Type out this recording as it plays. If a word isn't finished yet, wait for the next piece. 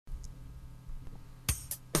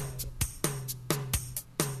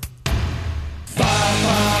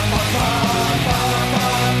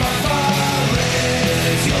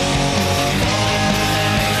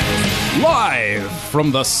from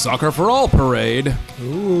the Soccer for All parade.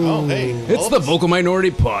 Ooh. Oh, hey. It's the Vocal Minority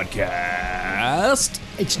Podcast.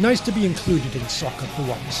 It's nice to be included in soccer for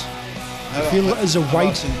once. I feel as a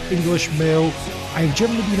white English male, I have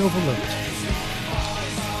generally been overlooked.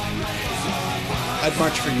 I'd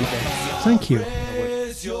march for you, Ben. Thank you.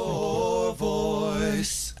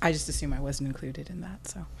 I just assume I wasn't included in that,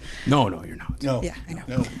 so. No, you're not. No. Yeah, I know.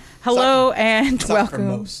 No. Hello and Soccer welcome.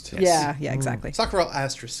 most, yes. Yeah, exactly. Soccer roll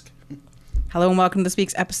asterisk. Hello and welcome to this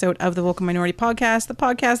week's episode of the Vocal Minority Podcast, the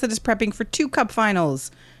podcast that is prepping for 2 cup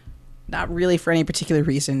finals. Not really for any particular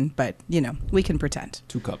reason, but, you know, we can pretend.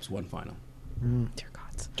 2 cups, 1 final. Dear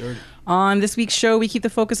gods. Dirty. On this week's show, we keep the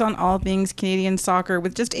focus on all things Canadian soccer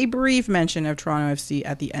with just a brief mention of Toronto FC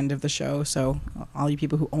at the end of the show. So all you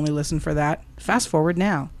people who only listen for that, fast forward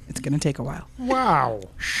now. It's going to take a while. Wow.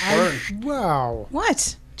 Wow.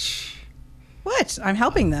 What? What? I'm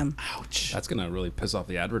helping them. Ouch. That's going to really piss off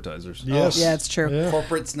the advertisers. Yes. Yeah, it's true. Yeah.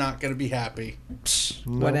 Corporate's not going to be happy.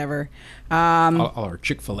 Whatever. All our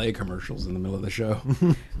Chick-fil-A commercials in the middle of the show.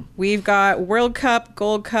 We've got World Cup,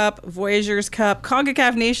 Gold Cup, Voyageurs Cup,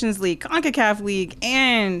 CONCACAF Nations League, CONCACAF League,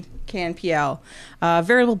 and CanPL. A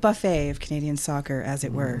veritable buffet of Canadian soccer, as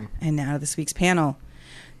it were. And now to this week's panel.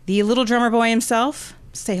 The little drummer boy himself.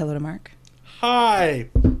 Say hello to Mark. Hi.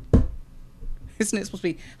 Isn't it supposed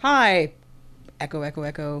to be, hi, echo, echo,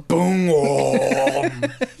 echo. Boom.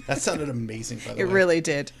 That sounded amazing, by the way. It really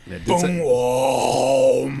did. It did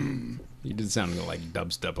Boom. you did sound like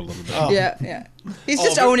dubstep a little bit. Oh. Yeah. He's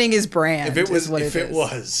just but owning his brand. If it was, is what if it it is.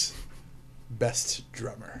 was, best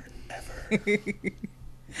drummer ever.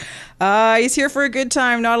 He's here for a good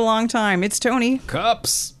time, not a long time. It's Tony,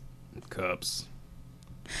 Cups.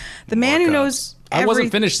 the man More who cups. knows I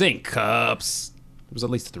wasn't finished saying cups. It was at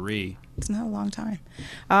least 3. It's not a long time.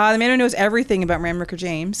 The man who knows everything about Ramricker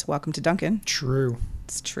James. Welcome to Duncan. True.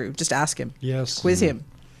 It's true. Just ask him. Yes. Quiz him.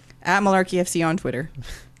 At Malarkey FC on Twitter.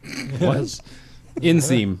 Yes.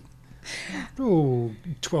 Inseam. Oh,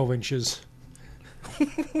 12 inches.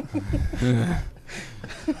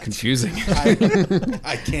 Confusing.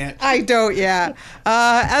 I can't. I don't, yeah.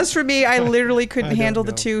 As for me, I literally couldn't I don't handle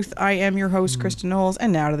the know. tooth. I am your host, Kristen Knowles,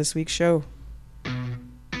 and now to this week's show.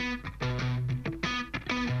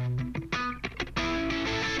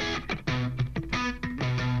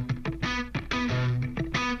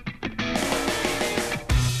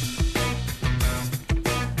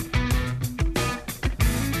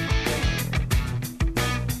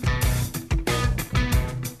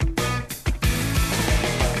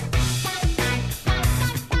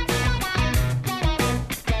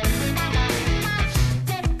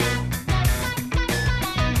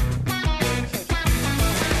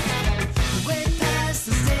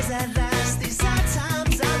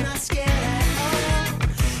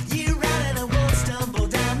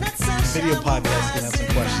 Video podcast can have some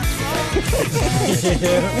questions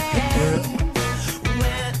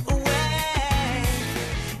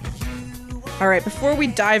for All right, before we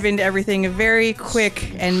dive into everything, a very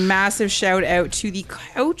quick and massive shout out to the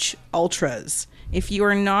Couch Ultras. If you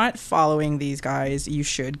are not following these guys, you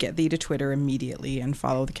should get thee to Twitter immediately and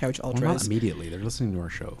follow the Couch Well, not Ultras. immediately. They're listening to our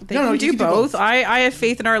show. They No, can you do can do both. both. I have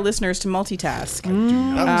faith in our listeners to multitask.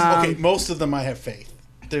 okay, most of them I have faith.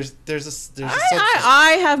 There's a subset.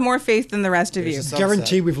 I have more faith than the rest of you. There's a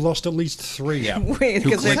Guarantee we've lost at least 3. Yeah.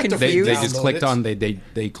 Because they're clicked the confused. They just Download clicked it. on,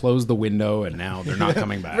 they closed the window, and now they're not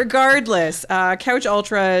coming back. Regardless, Couch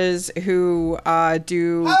Ultras who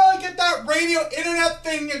do... How do I get that radio internet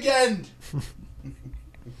thing again?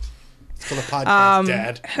 It's for the podcast,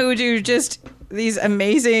 Dad. who do just these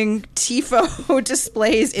amazing TIFO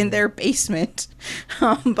displays in their basement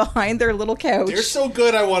behind their little couch. They're so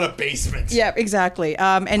good, I want a basement. Yeah, exactly.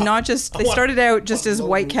 And not just, they started out just as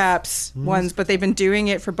Whitecaps ones, but they've been doing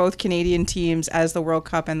it for both Canadian teams as the World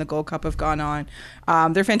Cup and the Gold Cup have gone on.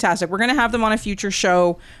 They're fantastic. We're going to have them on a future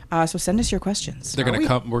show, so send us your questions. They're going to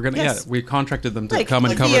come. We're going to, Yes. yeah, we contracted them to Like- come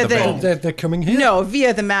and like cover via the the- band. They're coming here? No,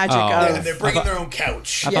 via the magic Oh. And of... they're bringing their own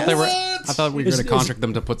couch. I thought they were. What? I thought we were Is- going to contract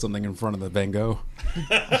them to put something in front of the Van Gogh.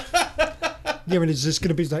 Yeah, but is this going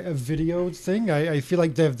to be like a video thing? I feel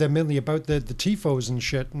like they're mainly about the TIFOs and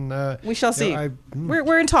shit. And We shall see. I-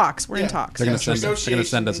 We're in talks. We're in Yeah. talks. They're going Yeah, to send. They're going to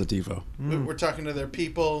send us a tifo. We're talking to their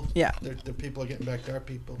people. Yeah. Their people are getting back to our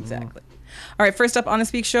people. Exactly. All right, first up on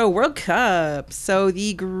this week's show, World Cup. So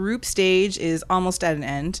the group stage is almost at an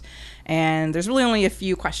end, and there's really only a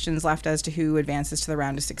few questions left as to who advances to the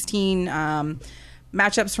round of 16.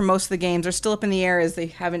 Matchups for most of the games are still up in the air as they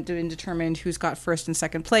haven't been determined who's got first and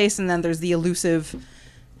second place, and then there's the elusive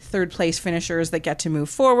third place finishers that get to move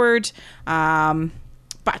forward.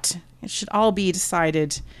 but it should all be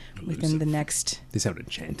decided within the next They sound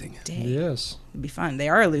enchanting. day. Yes. It'd be fun. They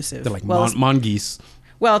are elusive. They're like well, mongoose.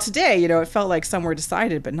 well, today, it felt like some were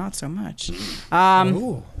decided, but not so much.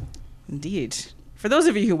 Oh. Indeed. For those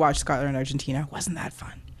of you who watched Scotland and Argentina, wasn't that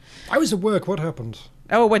fun? I was at work. What happened?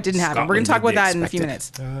 Oh, what didn't happen? We're going to talk Scotland about did that the in a few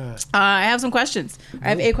expected. minutes. I have some questions. I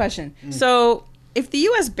have a question. So, if the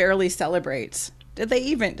U.S. barely celebrates, does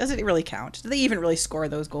it really count? Did they even really score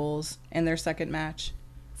those goals in their second match?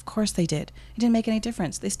 Of course they did. It didn't make any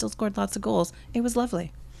difference. They still scored lots of goals. It was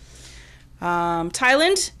lovely.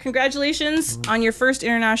 Thailand, congratulations on your first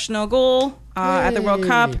international goal at the World Hey.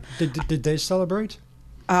 Cup. Did they celebrate?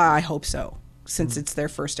 I hope so, since it's their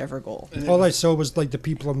first ever goal. All I saw was like the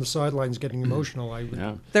people on the sidelines getting emotional.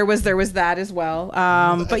 Yeah. There was that as well.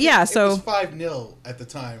 I But think yeah, it so was 5-0 at the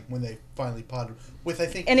time when they finally potted with, I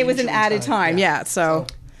think, and it was an injury added time. Yeah, so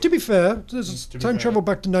To be fair, there's To be time fair. travel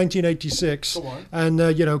back to 1986, Go on.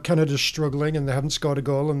 and Canada's struggling and they haven't scored a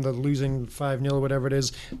goal and they're losing 5-0 or whatever it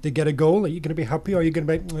is. They get a goal. Are you going to be happy or are you going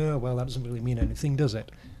to be, oh, well, that doesn't really mean anything, does it?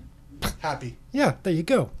 happy, Yeah, there you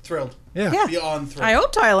go. thrilled, Yeah. yeah. beyond thrilled. I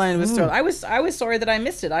hope Thailand was thrilled. I was sorry that I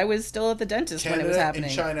missed it. I was still at the dentist when it was Canada happening.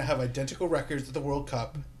 and China have identical records at the World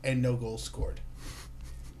Cup and no goals scored.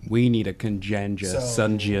 We need a Kanjanja So-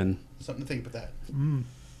 Sunjin. Something to think about that.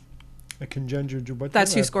 A conjecture.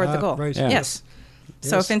 That's who scored the goal. Right. Yeah. Yes.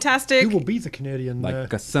 So Yes. fantastic. Who will be the Canadian?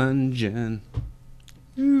 Like a Sunjin.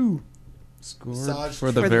 Ooh. Scored Massage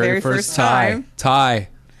for the very first time. Tie.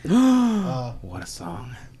 What a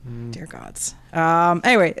song. Dear gods.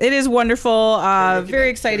 Anyway, it is wonderful. Karaoke very night?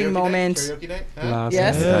 exciting Karaoke night? moment. Karaoke night? Huh? Las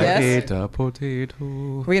Yes, yes. potato.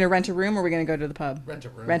 We're going to rent a room or we're going to go to the pub? Rent a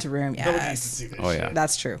room. Rent a room, Nobody yes. needs to see this Oh, yeah. shit.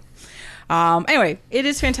 That's true. Anyway, it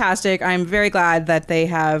is fantastic. I'm very glad that they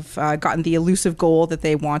have gotten the elusive goal that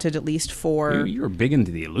they wanted, at least for. You were big into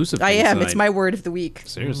the elusive. I things am. It's tonight. my word of the week.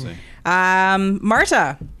 Seriously.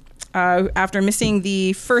 Marta, after missing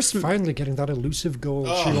the first. Finally getting that elusive goal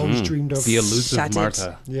she always dreamed of. The elusive Shut it.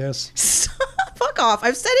 Marta. Yes. Fuck off.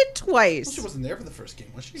 I've said it twice. She wasn't there for the first game,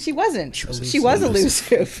 was she? She wasn't. She elusive. was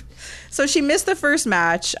elusive. So she missed the first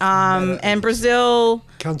match, and Brazil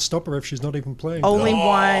Can't stop her if she's not even playing. only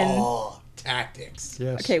won. Oh, tactics.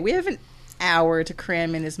 Yes. Okay, we have an hour to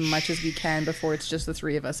cram in as much as we can before it's just the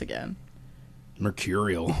three of us again.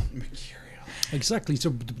 Mercurial. Mercurial. Exactly.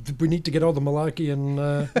 So we need to get all the malarkey and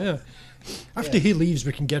yeah. After he leaves,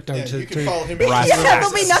 we can get down Yeah, to. you can follow him. Brass into the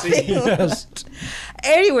There'll be SSC. nothing left.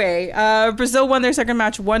 Anyway, Brazil won their second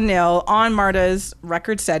match 1-0 on Marta's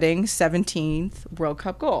record-setting 17th World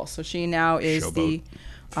Cup goal. So she now is Showboat.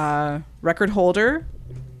 the record holder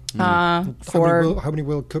How for many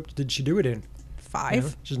World Cups did she do it in? 5. Yeah.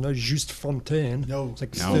 She's no Just Fontaine. No. It's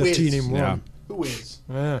like No. 13 Whiz. in Yeah. one. Who is?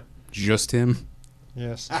 Yeah. Just him.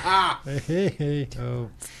 Yes. Aha! Hey. Oh.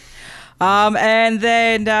 And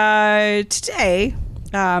then today,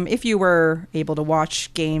 if you were able to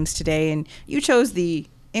watch games today and you chose the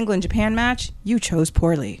England-Japan match, you chose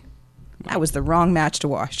poorly. That was the wrong match to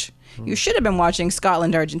watch. You should have been watching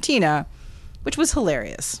Scotland-Argentina, which was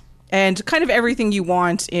hilarious. And kind of everything you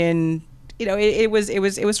want in, it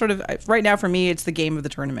was sort of, right now for me, it's the game of the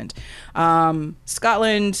tournament.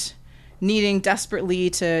 Scotland needing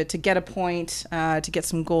desperately to get a point, to get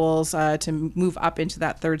some goals, to move up into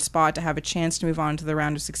that third spot, to have a chance to move on to the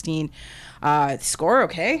round of 16. Score,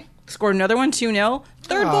 okay. Scored another one, 2-0.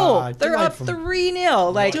 Third goal. They're delightful. up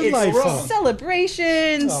 3-0. Like, Delightful. it's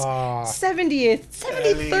celebrations. Ah.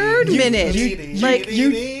 73rd You- minute.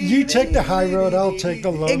 You take the high road, I'll take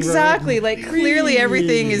the low road. Exactly. Like, clearly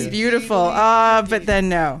everything is beautiful. But then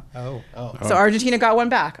no. Oh. So Argentina got one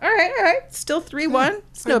back. All right. Still 3-1.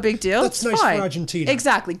 It's no big deal. That's It's nice for fine. Argentina.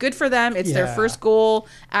 Exactly. Good for them. It's their Yeah. first goal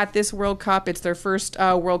at this World Cup. It's their first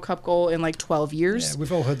World Cup goal in like 12 years. Yeah,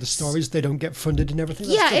 we've all heard the stories. They don't get funded and everything.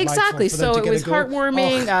 That's Yeah, delightful exactly. for them So to it get a was goal. heartwarming.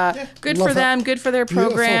 Oh, Good love for that. them. Good for their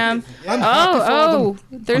Beautiful. program. I'm happy for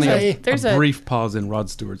them. There's a a brief pause in Rod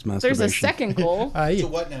Stewart's masturbation. there's a second goal. Aye. So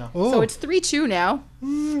what now? Oh. So it's 3-2 now. all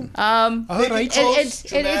right. Maybe And close, it's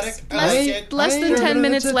dramatic, I less, like it. less than 10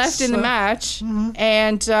 minutes It's, left in the match,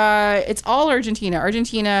 and it's all Argentina.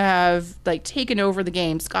 Argentina have like taken over the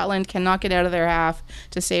game. Scotland cannot get out of their half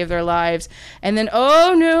to save their lives, and then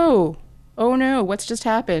oh no, what's just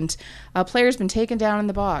happened? A player's been taken down in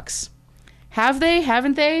the box. Have they?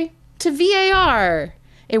 Haven't they? To VAR.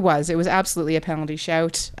 It was absolutely a penalty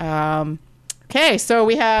shout. Okay, so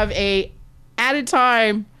we have a added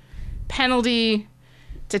time penalty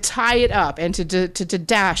to tie it up and to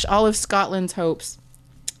dash all of Scotland's hopes.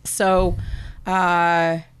 So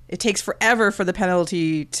it takes forever for the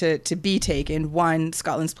penalty to be taken. One,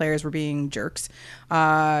 Scotland's players were being jerks.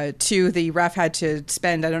 Two, the ref had to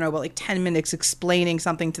spend, I don't know, about like 10 minutes explaining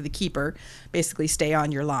something to the keeper. Basically, stay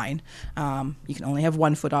on your line. You can only have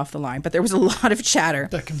 1 foot off the line. But there was a lot of chatter.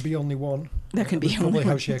 That can be only one. That can be That's only probably how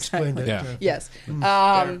one. she explained it. Yeah. Yes.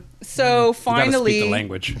 So finally, speak the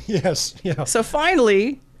language. Yes. Yeah. So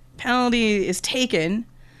finally, penalty is taken.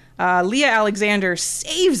 Leah Alexander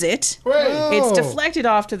saves it. Hooray. It's deflected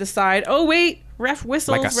off to the side. Oh wait, ref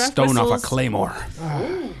whistles. Like a ref stone off whistles. a claymore.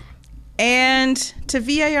 And to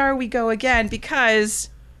VAR we go again because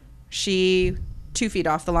she 2 feet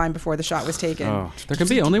off the line before the shot was taken. Oh, there can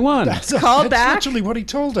be only one. That's Called back. actually what he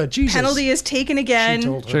told her. Jesus. Penalty is taken She again.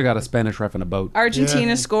 told Should her. have got a Spanish ref in a boat. Argentina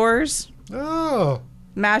Yeah. scores. Oh.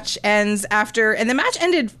 Match ends after, and the match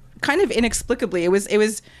ended kind of inexplicably. It was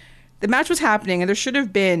the match was happening, and there should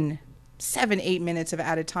have been 7-8 minutes of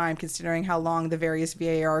added time, considering how long the various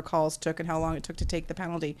VAR calls took and how long it took to take the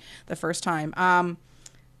penalty the first time.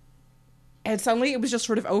 And suddenly it was just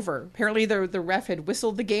sort of over. Apparently the ref had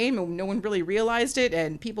whistled the game and no one really realized it,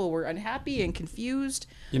 and people were unhappy and confused.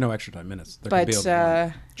 You know, extra time minutes. There But could be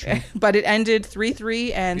a but it ended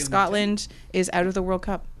 3-3, and Scotland is out of the World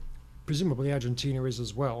Cup. Presumably Argentina is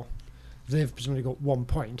as well. They've presumably got 1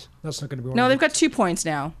 point. That's not going to be one No, of they've the- got 2 points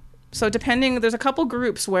now. So depending, there's a couple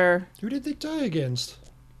groups where Who did they tie against?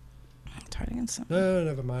 tied against them. No,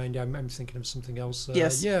 never mind. I'm thinking of something else.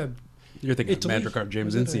 Yes. Yeah, You're thinking Italy. of Mandrakar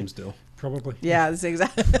James Was it? Inseam still. probably. Yeah, that's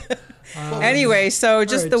exactly. Anyway, so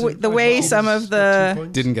just All right, the way Argentina's some got of 2 the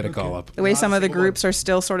points. Didn't get a Okay. call up. the way some of the single groups are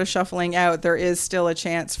still sort of shuffling out, there is still a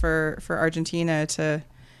chance for Argentina to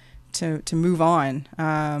move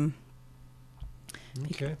on.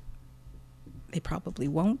 Okay. They probably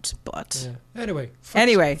won't, but Yeah. Anyway.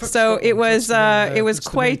 Anyway, fuck so Scotland. it was, That's the main, it was that's the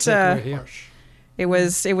main quite, takeaway here. Harsh. it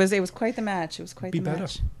was quite the match. It was quite Be the better.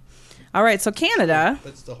 match. All right, so Canada,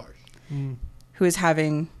 But still harsh. who is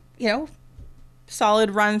having,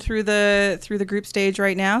 solid run through the group stage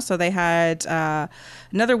right now. So they had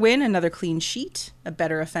another win, another clean sheet, a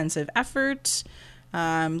better offensive effort.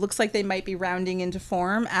 Looks like they might be rounding into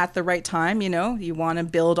form at the right time. You want to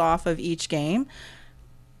build off of each game.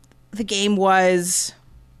 The game was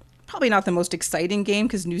probably not the most exciting game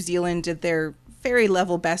because New Zealand did their very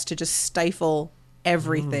level best to just stifle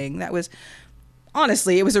everything. That was...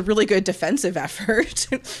 Honestly, it was a really good defensive effort.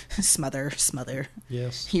 Smother.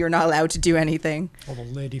 Yes. You're not allowed to do anything. All the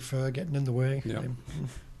lady fur getting in the way. Yeah.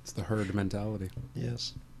 It's the herd mentality.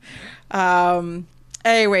 Yes.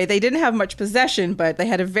 Anyway, they didn't have much possession, but they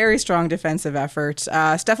had a very strong defensive effort.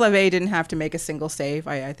 Steph Levay didn't have to make a single save.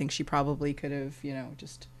 I think she probably could have,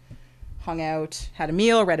 just hung out, had a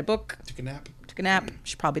meal, read a book, Took a nap. took a nap.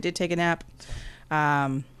 She probably did take a nap.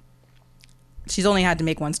 She's only had to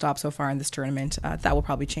make one stop so far in this tournament. That will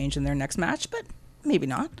probably change in their next match, but maybe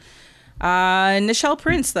not. Nichelle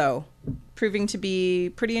Prince, though, proving to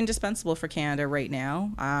be pretty indispensable for Canada right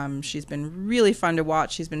now. She's been really fun to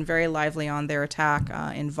watch. She's been very lively on their attack,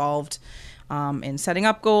 involved in setting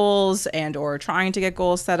up goals and or trying to get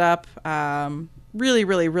goals set up. Really,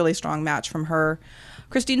 really, really strong match from her.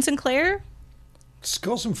 Christine Sinclair,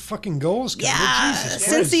 Score some fucking goals, Canada. yeah, Jesus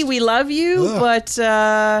Cincy, Christ. we love you, Ugh.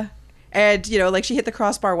 but and she hit the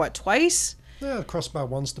crossbar twice, Yeah, crossbar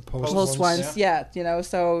once, the post post once, yeah,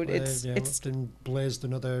 so it's then blazed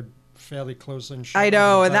another fairly close in shot. I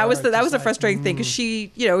know, and that was Like, the just like, frustrating thing because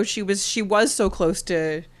she was so close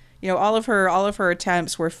to, all of her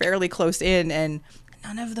attempts were fairly close in, and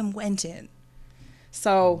none of them went in.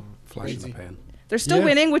 So Flash in the pan. they're still Yeah,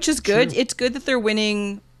 winning, which is good. true. It's good that they're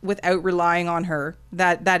winning without relying on her.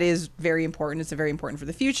 That is very important. It's very important for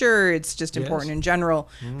the future. It's just Yes. important in general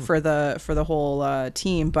for the whole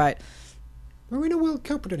team. But We're in a World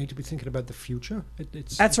Cup. We don't need to be thinking about the future.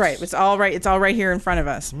 that's right. It's all right. It's all right here in front of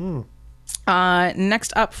us.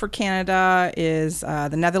 Next up for Canada is the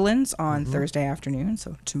Netherlands on Thursday afternoon,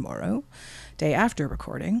 so tomorrow, day after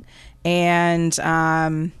recording, and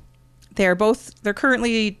they're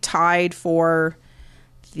currently tied for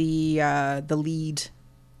the lead.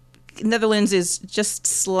 Netherlands is just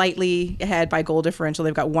slightly ahead by goal differential.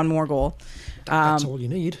 They've got one more goal. That's all you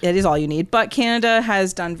need. It is all you need. But Canada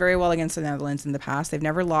has done very well against the Netherlands in the past. They've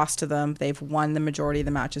never lost to them. They've won the majority of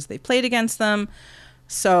the matches they've played against them.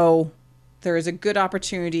 So there is a good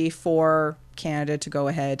opportunity for Canada to go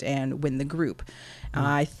ahead and win the group.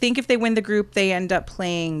 I think if they win the group, they end up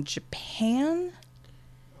playing Japan.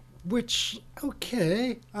 Which,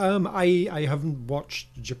 okay. I haven't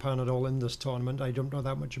watched Japan at all in this tournament. I don't know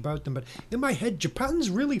that much about them. But in my head,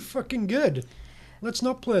 Japan's really fucking good. Let's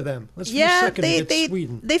not play them. Let's for a second get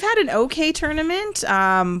Sweden. They've had an okay tournament,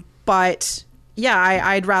 but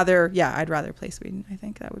I'd rather play Sweden. I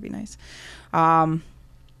think that would be nice.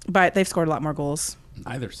 But they've scored a lot more goals.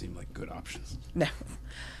 Neither seem like good options. No.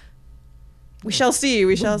 We shall see.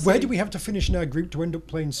 Where do we have to finish in our group to end up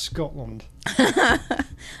playing Scotland?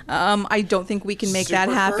 I don't think we can make that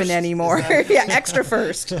Super happen first? anymore. Is that- Yeah, extra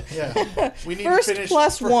first. Yeah. We need First to finish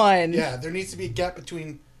plus one. Yeah, there needs to be a gap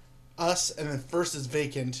between us and then first is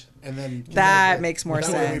vacant and then That makes more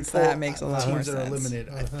that way we sense. pull That makes a lot teams more that are sense.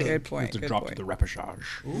 eliminated. I think. Good point. To Good drop point. to the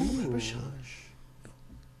repechage. Ooh.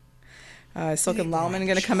 Silke and Lallman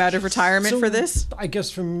going to come out of retirement for this? I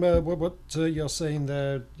guess from what you're saying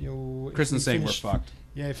there, if Kristen's we saying we're finish- fucked.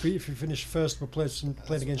 Yeah, if we finish first, we're playing against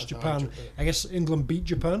that's how I Japan. interpret it. I guess England beat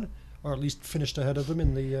Japan, or at least finished ahead of them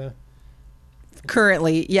in the.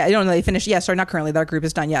 Currently, yeah, I don't know. They finished. Yeah, sorry, not currently. That group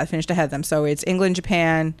is done. Yeah, they finished ahead of them. So it's England,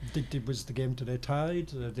 Japan. Was the game today tied?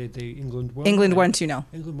 Did England won? England won 2-0.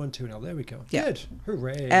 England won 2-0. There we go. Yeah. Good.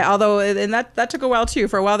 Hooray. Although, and that took a while too.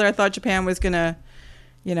 For a while there, I thought Japan was gonna,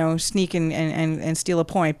 sneak and steal a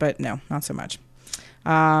point, but no, not so much.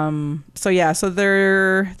 So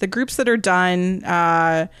they're the groups that are done.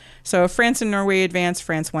 So France and Norway advanced.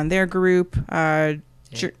 France won their group.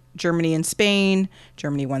 Germany and Spain.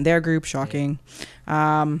 Germany won their group. Shocking.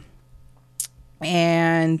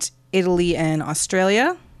 And Italy and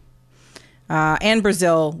Australia. And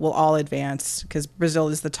Brazil will all advance because Brazil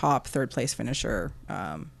is the top third place finisher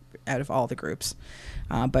out of all the groups.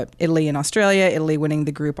 But Italy and Australia, Italy winning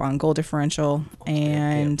the group on goal differential.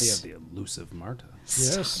 And They have the elusive Marta.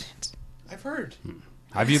 Yes. I've heard.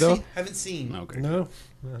 Have you though? Haven't seen. Okay. No.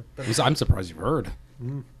 I'm surprised you've heard.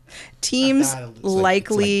 teams Not bad, it's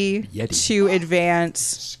likely it's like Yeti. to advance.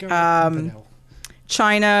 Scary Pimpernel.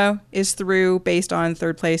 China is through based on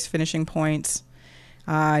third place finishing points.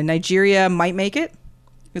 Nigeria might make it.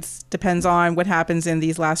 It depends on what happens in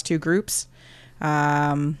these last two groups.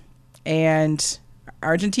 And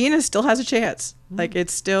Argentina still has a chance. Like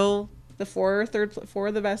it's still the four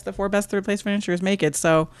best third place finishers make it.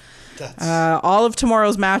 So all of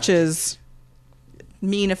tomorrow's matches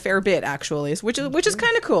mean a fair bit actually, which is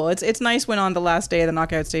kind of cool. It's nice when on the last day of the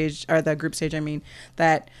knockout stage or the group stage, I mean,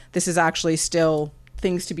 that this is actually still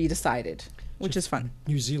things to be decided, which is fun.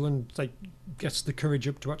 New Zealand gets the courage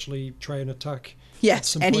up to actually try and attack. Yes, At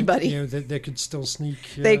some anybody. Point, they could still sneak.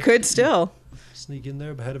 They could still. sneak in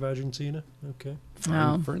there ahead of Argentina. Okay,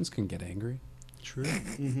 Ferns can get angry. true.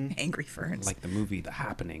 Angry ferns. Like the movie The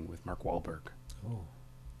Happening with Mark Wahlberg.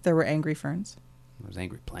 There were angry ferns. There's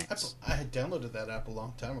angry plants. I had downloaded that app a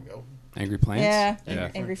long time ago. Angry plants? Yeah.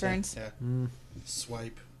 Angry ferns. Yeah.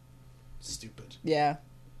 Swipe. Stupid. Yeah.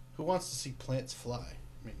 Who wants to see plants fly?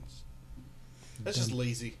 I mean, that's just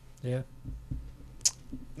lazy. Yeah.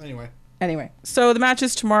 Anyway, so the match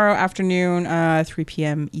is tomorrow afternoon, 3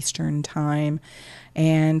 p.m. Eastern time,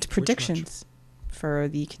 and predictions for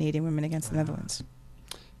the Canadian women against the Netherlands.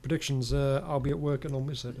 Predictions. I'll be at work and I'll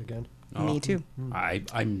miss it again. Me too.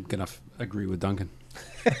 I'm going to agree with Duncan.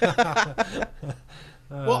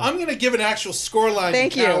 Well, I'm going to give an actual scoreline.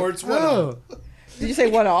 Thank you. Cowards. One all. Did you say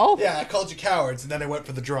what all? Yeah, I called you cowards, and then I went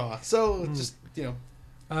for the draw. So, just,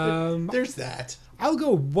 there's that. I'll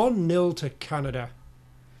go 1-0 to Canada.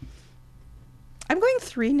 I'm going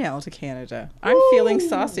 3-0 to Canada. I'm feeling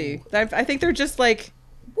saucy. I think they're just like,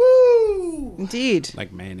 Woo! indeed.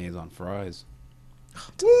 Like mayonnaise on fries.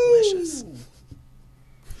 Delicious.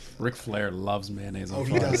 Ric Flair loves mayonnaise on Oh,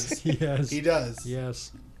 he fries. does. Yes. He does.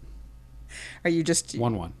 Yes. Are you just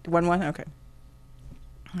 1-1. 1-1? Okay.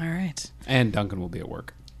 All right. And Duncan will be at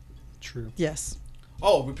work. True. Yes.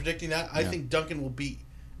 Oh, we're predicting that? I Yeah. think Duncan will be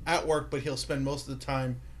at work, but he'll spend most of the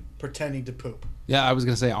time pretending to poop. Yeah, I was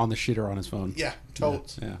going to say on the shitter on his phone. Yeah,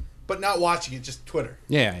 totes. Yeah. But not watching it, just Twitter.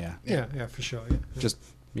 Yeah. Yeah, for sure. Yeah. Just,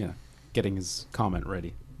 getting his comment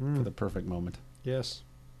ready for the perfect moment. Yes.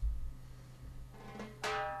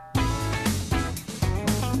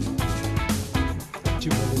 Two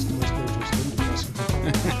brothers, the most dangerous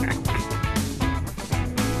thing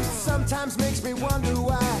Sometimes makes me wonder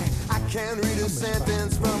why I can't read a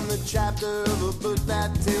sentence from the chapter of a book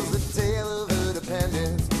that tells the tale of her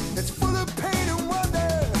dependence. It's full of pain and wonder,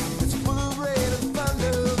 it's full of rain and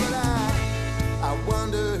thunder, but I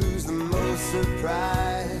wonder who's the most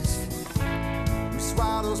surprised, who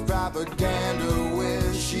swallows propaganda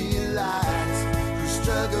when she lies, who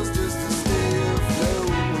struggles just to stay afloat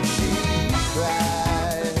when she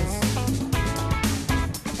cries.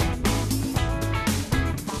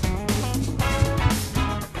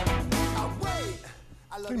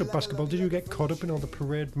 Talking of basketball, did you get caught up in all the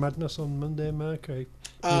parade madness on Monday, Mark?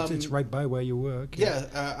 It's right by where you work. Yeah,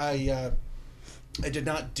 I did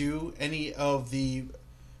not do any of the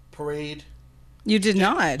parade You did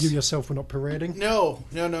not. You yourself were not parading. No.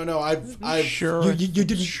 I've Sure. You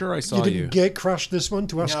didn't. Sure, I saw You you. didn't gate crash this one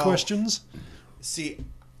to ask No. questions. See,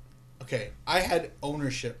 okay, I had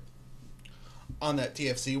ownership on that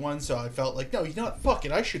TFC one, so I felt like, no, you know what? Fuck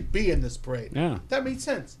it, I should be in this parade. Yeah. That made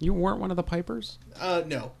sense. You weren't one of the pipers?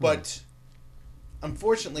 No, but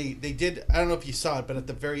unfortunately, they did. I don't know if you saw it, but at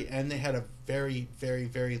the very end, they had a very, very,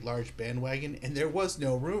 very large bandwagon, and there was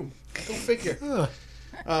no room. Go figure.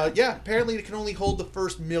 Yeah, apparently it can only hold the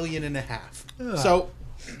first 1.5 million. So.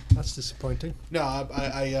 That's disappointing. No,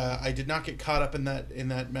 I did not get caught up in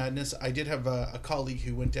that madness. I did have a colleague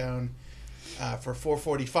who went down for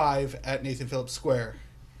 4:45 at Nathan Phillips Square,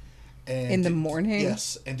 and In the morning?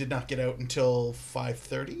 Yes, and did not get out until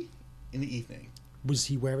 5:30 in the evening. Was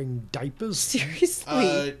he wearing diapers?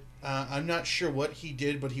 Seriously. I'm not sure what he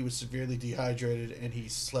did, but he was severely dehydrated, and he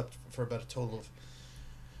slept for about a total of,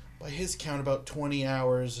 by his count, about 20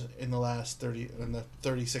 hours in the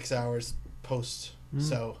 36 hours post.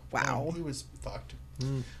 So Wow. he was fucked.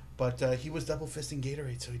 But he was double fisting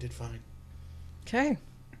Gatorade, so he did fine. Okay.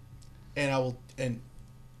 And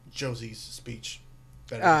Josie's speech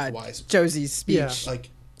better wise. Josie's speech. Yeah. Like,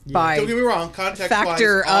 By don't get me wrong, context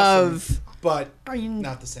factor wise, awesome, of but I mean,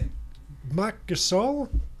 not the same. Matt Gasol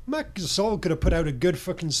could have put out a good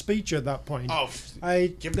fucking speech at that point. Oh, I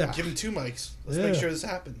give him 2 mics. Let's make Yeah. sure this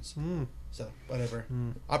happens. So whatever.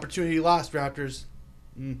 Opportunity lost, Raptors.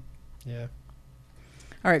 Yeah.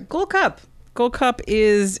 All right, Gold Cup. Gold Cup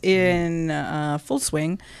is in full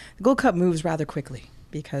swing. The Gold Cup moves rather quickly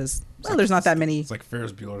because, well, there's not that many. It's like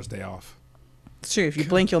Ferris Bueller's Day Off. It's true. If you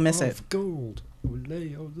blink, you'll miss it. Of gold.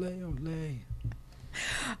 Ole, ole,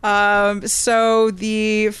 ole. So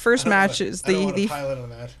the first match is I don't want to the pilot on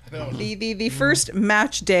that. I don't. the first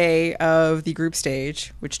match day of the group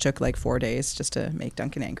stage, which took like 4 days just to make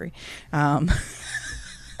Duncan angry.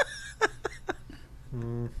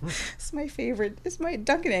 It's my favorite. It's my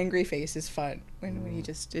Duncan angry face is fun when he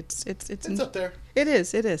just it's It's up there. It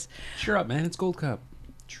is. Sure up, man. It's Gold Cup.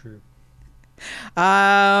 True.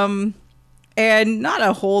 And not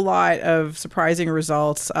a whole lot of surprising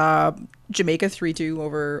results. Jamaica 3-2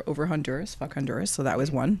 over Honduras. Fuck Honduras. So that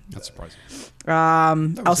was one. That's surprising.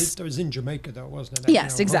 That was in Jamaica, though, wasn't it?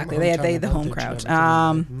 Yes, exactly. They had the home advantage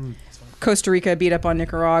crowd. and everything. Costa Rica beat up on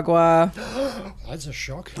Nicaragua. That's a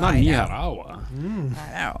shock. Not Nicaragua. I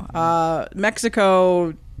know.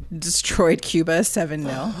 Mexico destroyed Cuba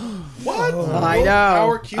 7-0. What? I know.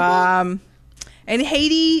 Power Cuba And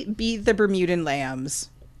Haiti beat the Bermudan Lambs.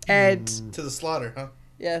 And to the slaughter, huh?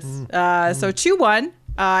 yes. So 2-1.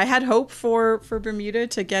 I had hope for Bermuda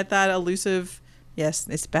to get that elusive. Yes,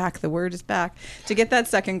 it's back. The word is back. To get that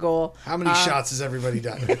second goal. How many shots has everybody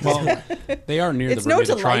done? Well, they are near It's the no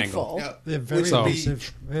Bermuda delightful. Triangle. Yeah. They're very Which would be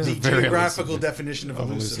elusive. Yeah. the Very geographical elusive. definition of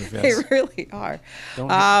elusive. Elusive, They yes. really are.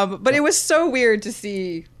 Don't- But it was so weird to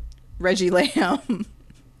see Reggie Lamb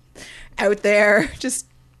out there just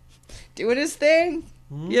doing his thing.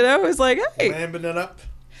 You know, it was like, hey, Lambing it up.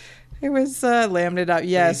 it was lambed it up.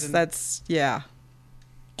 Yes, Amazing. that's, yeah.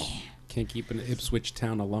 Can't keep an Ipswich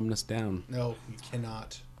Town alumnus down. No, you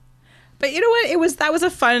cannot. But you know what? That was a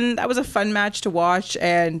fun match to watch,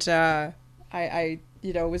 and I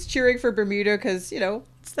was cheering for Bermuda because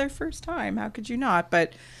it's their first time. How could you not?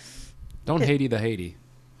 But Don't Haiti the Haiti.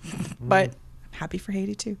 I'm happy for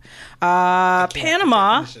Haiti too.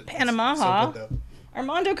 Panama, Finish it. Panama, So huh? good, though.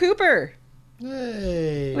 Armando Cooper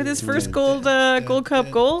Hey. with his first Gold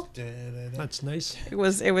Cup goal. That's nice. It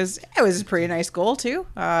was a pretty nice goal too.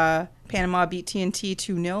 Panama beat TNT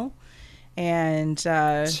 2-0, and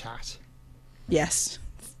Chat. yes,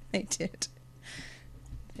 they did.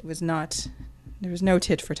 It was not. There was no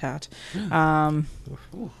tit for tat. Yeah,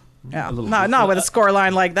 not with a score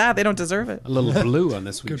line like that. They don't deserve it. A little blue on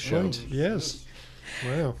this Good week's show. point. Yes.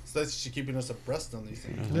 Wow. So that's just keeping us abreast on these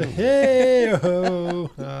things. Hey ho.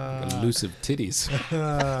 Elusive titties.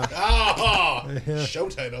 Oh, show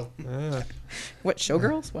title. What,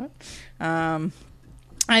 Showgirls? What?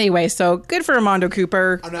 Anyway, so good for Armando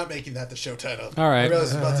Cooper. I'm not making that the show title. All right. I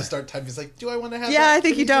realized I was about to start typing. He's like, do I want to have Yeah, that? I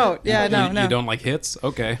think you don't. Yeah, no, no. You don't like hits?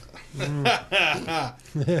 Okay. I'm not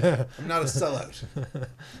a sellout.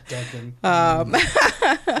 Duncan.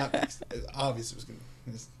 Obviously, was going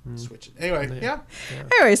to switch it. Anyway, yeah.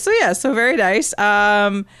 Anyway, so very nice.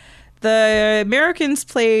 The Americans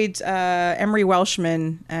played Emery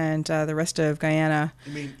Welshman and the rest of Guyana.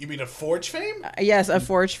 You mean a Forge fame? Yes, of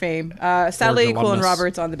Forge fame. Sadly, Forge Colin alumnus.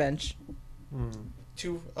 Roberts on the bench.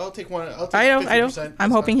 I'll take one. I'll take I don't. 50%. I'm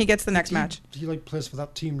That's hoping fine. he gets the next match. He plays for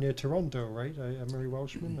that team near Toronto, right? Emery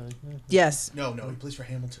Welshman. Yes. No, he plays for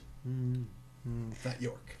Hamilton. Not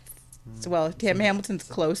York. So, well, Hamilton's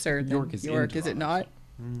closer than York is in is it not?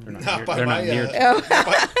 They're not Not near, by they're my not near.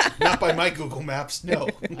 not by my Google Maps. No.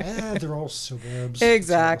 They're all suburbs.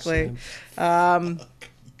 Exactly. That's all I'm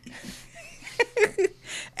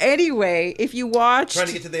Anyway, if you watched, Trying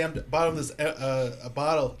to get to the bottom of this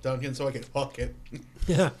bottle, Duncan, so I can hook it. saying.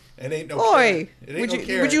 Yeah. It ain't no boy, carrot. It ain't would no you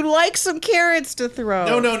carrot. would you like some carrots to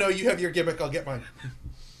throw? No. You have your gimmick. I'll get mine.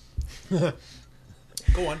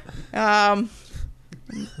 Go on. I'm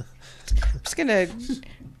just gonna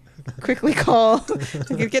quickly call.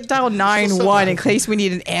 Get dial 911 in case we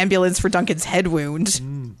need an ambulance for Duncan's head wound.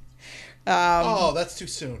 Oh, that's too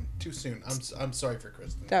soon. Too soon. I'm sorry for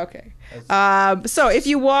Kristen. Okay. So if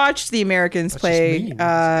you watched the Americans That's play just mean.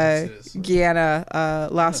 Yes, it is. Guyana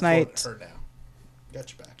last night, Her now.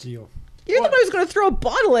 Got your back. Deal. you're the one who's going to throw a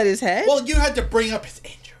bottle at his head. Well, you had to bring up his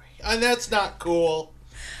injury, and that's not cool.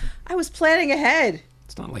 I was planning ahead.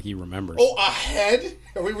 It's not like he remembers. Oh, ahead?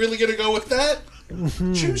 Are we really gonna go with that?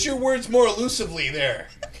 Choose your words more elusively there.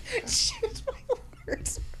 Choose my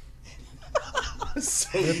words. So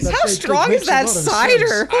How strong is that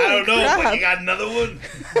cider? I don't know, Holy but you got another one.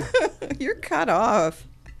 crap. You're cut off.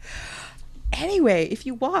 Anyway, if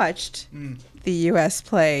you watched the U.S.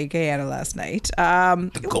 play Guyana last night,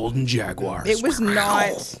 The Golden Jaguars. it was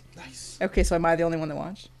not. Nice. Okay, so am I the only one that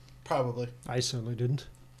watched? Probably. I certainly didn't.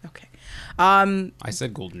 Okay. I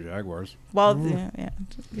said Golden Jaguars. Well,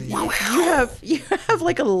 yeah. You have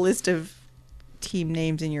like a list of team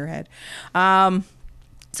names in your head.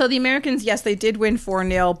 So the Americans, yes, they did win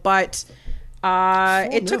 4-0, but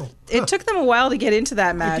it 4-0. took them a while to get into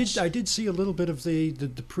that match. I did see a little bit of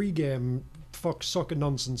the pre-game Fox soccer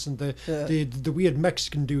nonsense, and the weird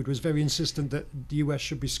Mexican dude was very insistent that the US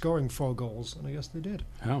should be scoring 4 goals, and I guess they did.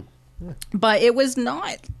 Oh. But it was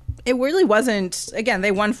not. It really wasn't. Again,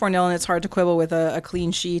 they won 4-0, and it's hard to quibble with a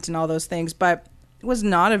clean sheet and all those things. But it was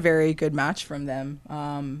not a very good match from them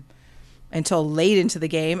until late into the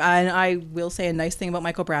game. And I will say a nice thing about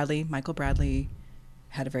Michael Bradley. Michael Bradley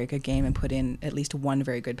had a very good game and put in at least one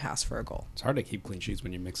very good pass for a goal. It's hard to keep clean sheets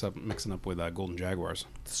when you mixing up with Golden Jaguars.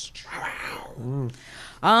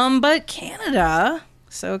 But Canada.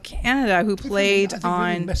 So Canada, who played Are they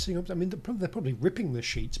really on. messing up. I mean, they're probably ripping the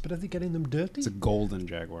sheets, but are they getting them dirty? It's a Golden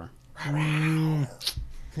Jaguar.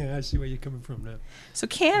 Yeah, I see where you're coming from now. So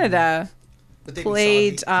Canada But they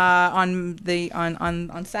played on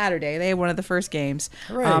Saturday. They had one of the first games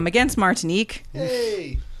Hooray. against Martinique.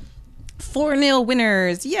 Hey. 4-0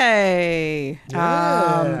 winners. Yay.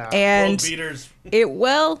 Yeah. And World beaters. it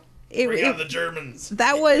Bring out the Germans.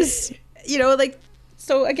 that was,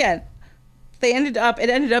 so again, it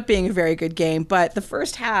ended up being a very good game, but the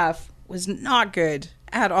first half was not good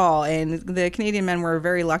at all, and the Canadian men were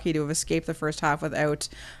very lucky to have escaped the first half without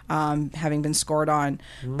having been scored on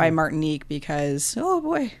by Martinique, because oh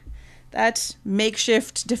boy, that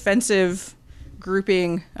makeshift defensive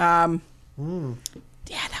grouping, yeah,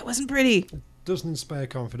 that wasn't pretty. Doesn't inspire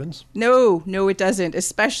confidence. No, it doesn't.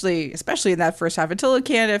 Especially in that first half, until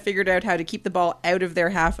Canada figured out how to keep the ball out of their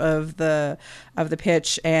half of the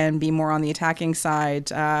pitch and be more on the attacking side.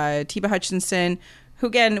 Tiba Hutchinson, who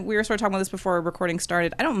again, we were sort of talking about this before recording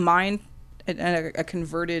started. I don't mind a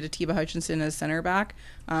converted Tiba Hutchinson as center back.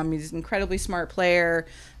 He's an incredibly smart player,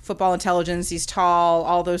 football intelligence. He's tall,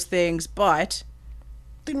 all those things, but.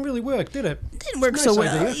 Didn't really work, did it? Didn't work It's a so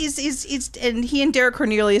nice well. idea. He's and he and Derek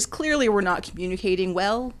Cornelius clearly were not communicating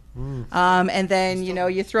well. And then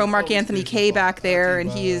you throw Mark Anthony Kay back there,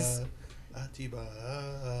 and he's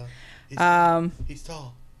he's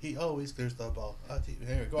tall. He always clears the ball.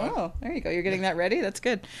 There, go on. oh, there you go. You're getting that ready. That's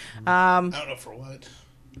good. I don't know for what.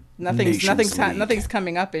 Nothing's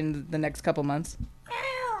coming up in the next couple months.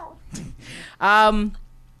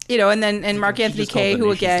 And Mark She Anthony just called Kay, the who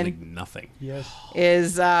Nations again League nothing. Yes.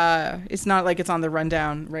 is it's not like it's on the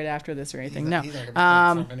rundown right after this or anything. No. He's not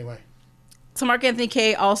gonna be anyway. So Mark Anthony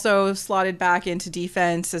Kay also slotted back into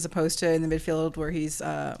defense as opposed to in the midfield where he's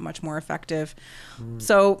much more effective.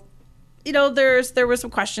 So, there were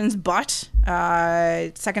some questions, but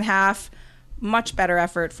second half, much better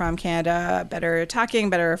effort from Canada, better attacking,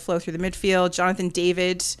 better flow through the midfield. Jonathan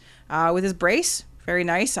David with his brace, very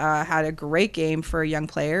nice. Had a great game for a young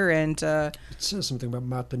player, and It says something about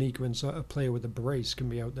Martinique when a player with a brace can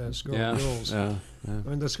be out there scoring goals. Yeah. I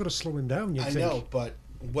mean, that's got to slow him down, you I think. know, but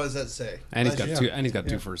what does that say? And he's got Yeah.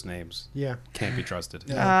 two first names. Yeah. Can't be trusted.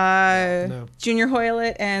 No. Junior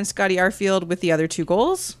Hoylett and Scotty Arfield with the other 2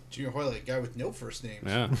 goals. Junior Hoylett, guy with no first names.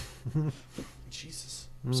 Yeah. Jesus.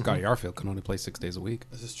 Scotty Arfield can only play 6 days a week.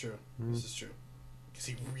 This is true. This is true. Because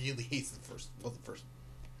he really hates the first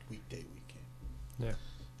weekday weekend. Yeah.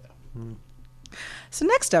 So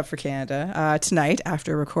next up for Canada tonight,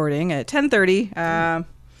 after recording at 10:30,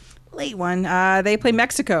 late one, they play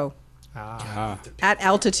Mexico at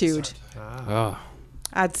altitude. Oh,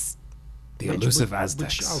 That's the elusive Which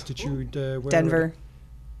Aztecs. altitude? Where Denver.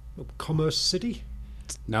 Commerce City?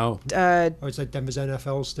 No, Or is that Denver's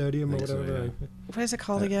NFL Stadium or Think so, whatever? yeah. What is it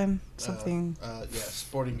called again? Something.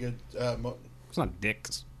 Sporting good. it's not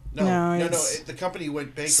Dick's. No, No, it's- the company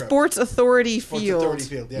went bankrupt. Sports Authority Sports Field. Authority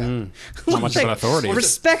Field, yeah. Not much of an authority.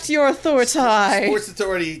 Respect your authority. Sports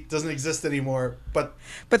Authority doesn't exist anymore, but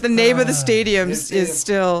But the name of the stadium stadium. is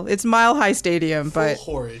still, it's Mile High Stadium, full but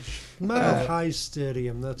horage. Mile High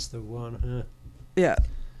Stadium, that's the one. yeah.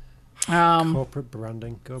 Corporate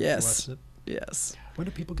branding. God yes. bless it. Yes. When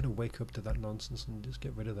are people going to wake up to that nonsense and just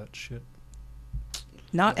get rid of that shit?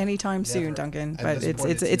 Not anytime soon, Never. Duncan. I'm But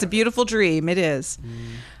disappointed it's a never. beautiful dream. It is.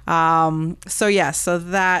 So yeah, so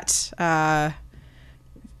that that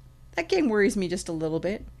game worries me just a little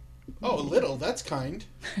bit. Oh, a little. That's kind.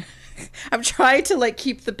 I'm trying to like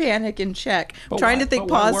keep the panic in check. I'm But trying why- to think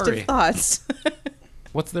but why positive worry? thoughts.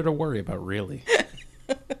 What's there to worry about, really?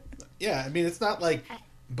 Yeah, I mean, it's not like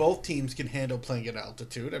both teams can handle playing at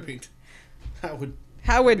altitude. I mean, I would.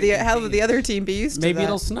 How would the other team be used to Maybe that?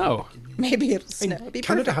 it'll snow. Maybe it'll snow. It'd be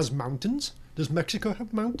Canada perfect. has mountains. Does Mexico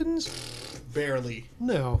have mountains? Barely.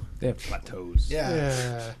 No. They have plateaus. Yeah,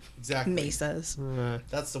 Yeah. exactly. Mesas.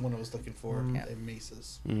 That's the one I was looking for. The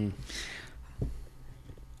mesas.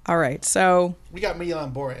 All right, so We got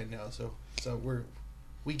Milan Borjan now, so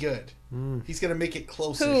we good. He's gonna make it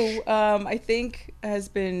closer. who I think has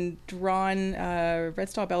been drawn. Red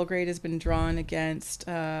Star Belgrade has been drawn against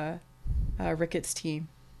Ricketts' team.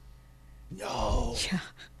 No. Yeah.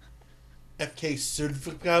 FK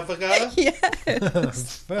Sudvaka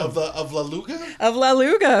Yes. of La Luga. Of La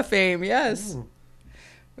Luga fame, yes.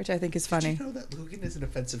 Which I think is funny. Did you know that Lugan is an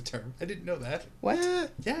offensive term? I didn't know that. What?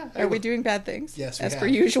 Yeah. Are we doing bad things? Yes, we As have. per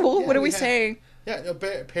usual? Yeah, What are we we have. saying? Yeah. No,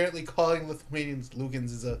 apparently, calling Lithuanians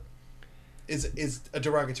Lugans is a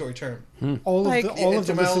derogatory term. All Like- of the all of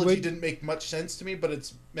the Etymology Lithuanians. didn't make much sense to me, but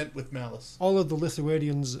it's meant with malice. All of the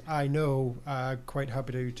Lithuanians I know are quite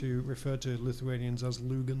happy to refer to Lithuanians as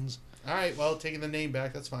Lugans. All right. Well, taking the name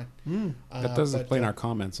back, that's fine. That does but, explain our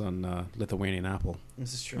comments on Lithuanian Apple.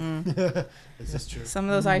 This is true. This is true. Some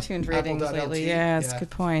of those iTunes ratings Apple.lt, lately. Yeah, that's yeah. a good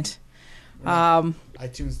point.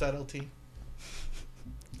 iTunes.lt.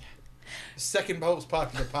 Second most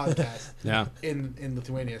popular podcast Yeah. in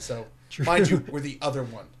Lithuania. So, mind you, we're the other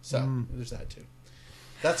one. So, there's that too.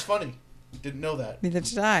 That's funny. Didn't know that. Neither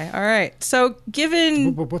did I. All right. So,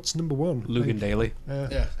 given What's number one? Lugan Daily.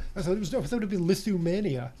 Yeah. I thought it'd be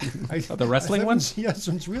Lithuania. The wrestling one? Yeah, this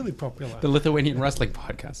one's really popular. The Lithuanian Wrestling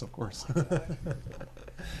Podcast, of course.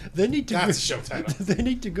 They need to. That's a show title. They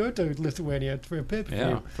need to go to Lithuania for a pay per view.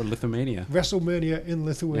 Yeah, for Lithuania. WrestleMania in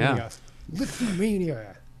Lithuania.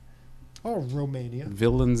 Lithuania. Or Romania.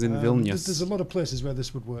 Villains in Vilnius. There's a lot of places where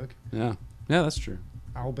this would work. Yeah. Yeah, that's true.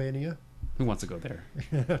 Albania. Who wants to go there?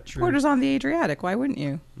 True. borders on the Adriatic, why wouldn't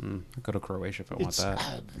you? I'd go to Croatia if I want It's that.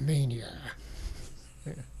 Albania.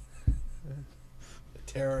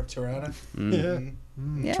 Terror of Tirana. Yeah.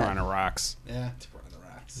 Yeah. Tirana rocks. Yeah. Tirana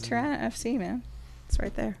rocks. Tirana FC, man. It's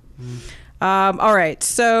right there. All right.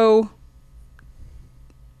 So,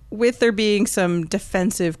 with there being some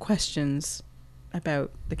defensive questions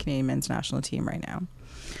about the Canadian men's national team right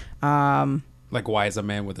now, Like, why is a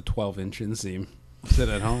man with a 12-inch inseam sit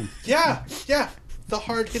at home? Yeah. Yeah. The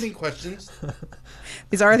hard hitting questions.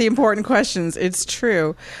 these are the important questions. It's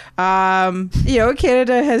true.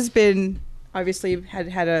 Canada has been obviously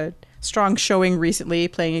had a strong showing recently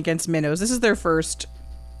playing against Minnows. This is their first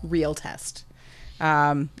real test.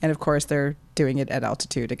 And of course, they're doing it at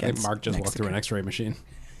altitude I think against Mark just walked through an Mexico. X-ray machine.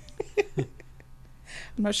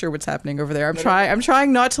 I'm not sure what's happening over there. I'm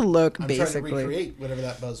trying not to look. I'm basically, trying to recreate whatever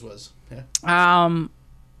that buzz was. Yeah.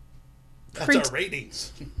 That's Print- our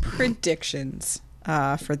ratings. predictions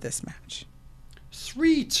for this match.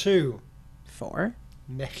 3-2. For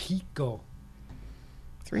Mexico.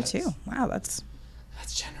 3-2. Wow, that's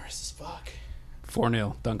That's generous as fuck.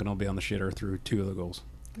 4-0. Duncan will be on the shitter through 2 of the goals.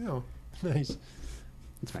 Oh, nice.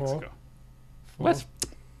 It's 4. Mexico. What?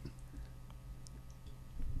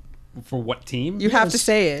 For what team? you have to Yes.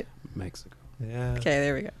 say it. Mexico. Yeah. Okay,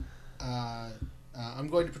 there we go. I'm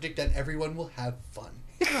going to predict that everyone will have fun.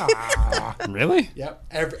 Really? Yep.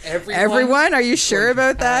 Everyone. Everyone, are you is sure going to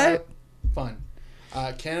about that? have Fun.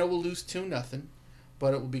 Canada will lose 2-0,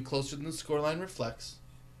 but it will be closer than the scoreline reflects.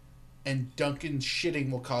 And Duncan's shitting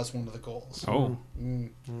will cause one of the goals. Oh,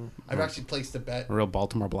 I've actually placed a bet. a real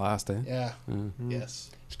Baltimore blast, eh? Yeah. Yes.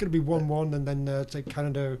 It's going to be 1-1, and then it's like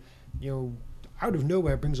Canada, out of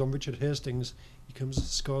nowhere brings on Richard Hastings. He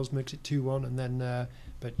comes, scores, makes it 2-1, and then.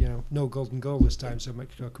 But no golden goal this time, so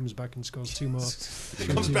Mexico comes back and scores 2 more. He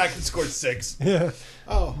comes back and scores 6. Yeah.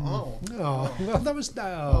 Oh. Oh, well, that was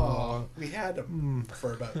We had him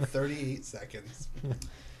for about 38 seconds.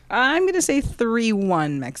 I'm going to say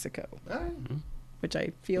 3-1 Mexico, All right. which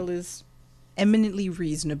I feel is eminently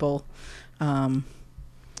reasonable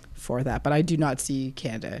for that. But I do not see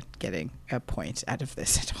Canada getting a point out of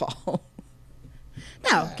this at all.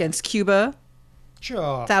 Now, against Cuba,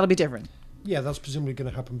 Sure. that'll be different. Yeah, that's presumably going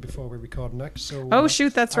to happen before we record next. So. Oh,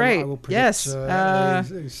 shoot, that's I right. will predict, Yes. a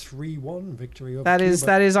 3-1 victory over That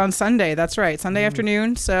Cuba. is on Sunday. That's right. Sunday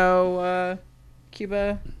afternoon. So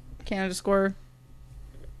Cuba, Canada score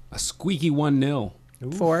A squeaky 1-0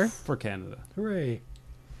 Oof. 4. for Canada. Hooray.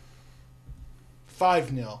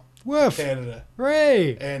 5-0 Woof. Canada.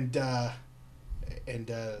 Hooray. And the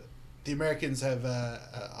Americans have a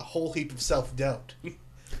whole heap of self-doubt.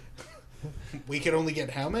 We can only get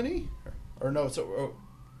how many? Or no,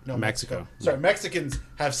 no, Mexico. Sorry, Mexicans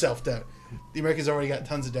have self-doubt. The Americans already got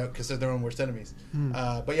tons of doubt because they're their own worst enemies.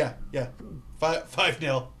 But yeah,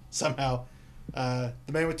 5-0 somehow. The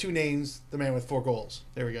man with 2 names, the man with 4 goals.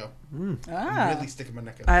 There we go. I'm really sticking my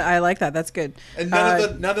neck out. I like that. That's good. And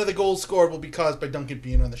none of the goals scored will be caused by Duncan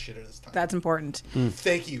being on the shitter this time. That's important.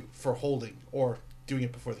 Thank you for holding or doing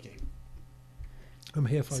it before the game. I'm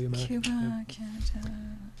here for you, man. Cuba, Canada.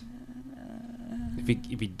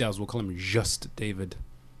 If he does, we'll call him Just David.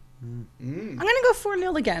 I'm gonna go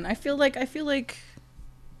 4-0 again. I feel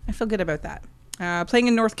good about that. Playing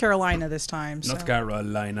in North Carolina this time. So. North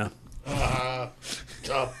Carolina. Barbara.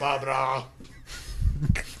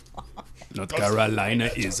 North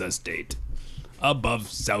Carolina is a state above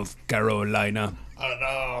South Carolina.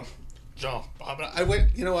 John Barbara. I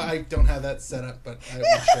went. You know what? I don't have that set up, but I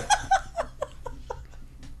went sure.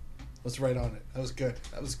 Was right on it. That was good.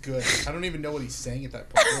 I don't even know what he's saying at that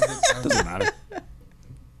point. Doesn't matter.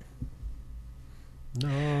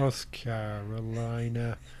 North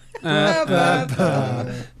Carolina.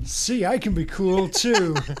 See, I can be cool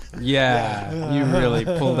too. Yeah, you really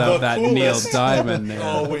pulled out that Neil coolest. Diamond there.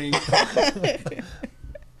 Going.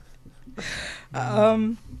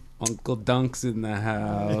 Uncle Dunk's in the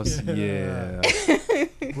house. Yeah.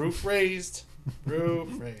 Roof raised.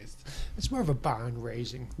 It's more of a barn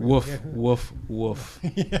raising. Woof, Yeah. woof, woof.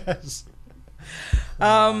 Yes.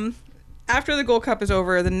 After the Gold Cup is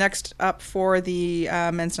over, the next up for the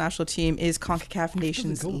men's national team is CONCACAF The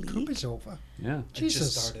Nations Gold League. Cup is over. Yeah. It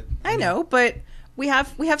Jesus. just started. I know, but we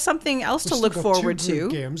have something else to We've look still got forward 2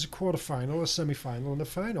 group to. games, a quarterfinal, a semi-final, and a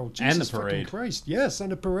final. And Jesus the parade. fucking Christ. Yes,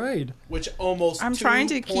 and a parade. Which almost. I'm trying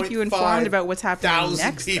to keep you informed about what's happening 2,500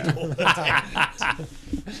 next. people.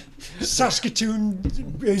 Saskatoon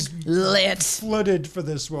is Lit. flooded for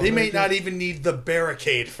this one. They may not even need the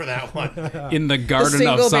barricade for that one. In the garden of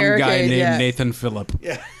single some guy barricade, named yeah. Nathan Phillip.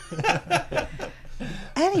 Yeah.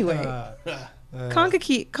 Anyway,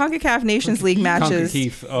 CONCACAF Nations League Conker matches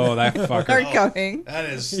Keith. Oh, that are fucker. coming.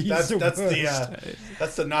 That's He's that's the the worst.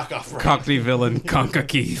 that's the knockoff. Right? Cockney villain, Conker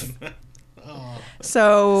Keith.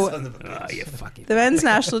 So Son of a bitch. Ah, you fucking. the men's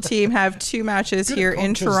national team have 2 matches Good here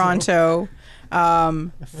in coaches, Toronto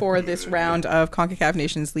for this round of CONCACAF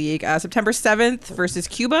Nations League. September 7th versus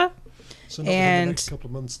Cuba, So not within the and- next couple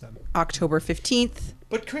of months then. October 15th.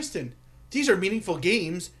 But Kristen, these are meaningful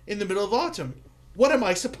games in the middle of autumn. What am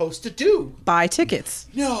I supposed to do? Buy tickets.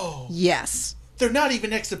 No, Yes. they're not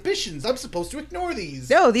even exhibitions. I'm supposed to ignore these.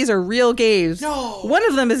 No, these are real games. No. One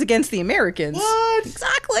of them is against the Americans. What?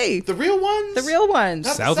 Exactly. The real ones? The real ones.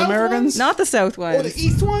 Not the South Americans? ones? Not the South ones. Or the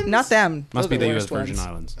East ones? Not them. Must Those be are the U.S. worst Virgin ones.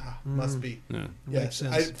 Islands. Must be. Yeah. Yes,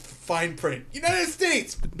 Makes sense. fine print. United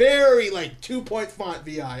States, very 2-point font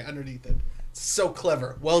VI underneath it. So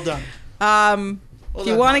clever. Well done. Well If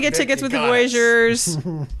you done, want to Mount get Vic, tickets you with the got us. Voyageurs,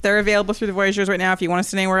 they're available through the Voyageurs right now. If you want to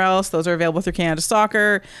sit anywhere else, those are available through Canada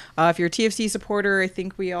Soccer. If you're a TFC supporter, I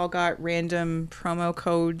think we all got random promo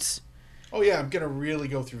codes. Oh yeah, I'm gonna really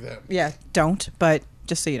go through them. Yeah, don't, but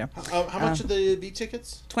just so you know. How much are the V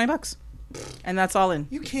tickets? $20. And that's all in.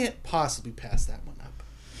 You can't possibly pass that one up.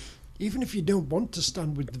 Even if you don't want to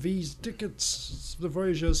stand with the V's tickets, the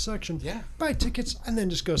Voyageurs section, Yeah. buy tickets and then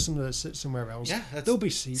just go sit somewhere else. Yeah, that's- There'll be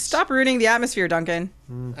seats. Stop ruining the atmosphere, Duncan.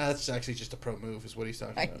 That's actually just a pro move, is what he's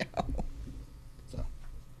talking I about. know. So,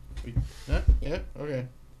 yeah, okay.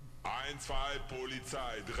 1, 2,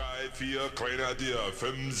 Polizei, 3, 4, Grenadier,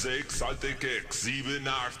 5, 6, alte Keks, 7,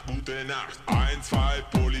 8, gute Nacht. 1, 2,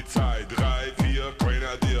 Polizei, 3, 4,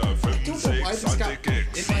 Grenadier, 5, don't know why 6, this got alte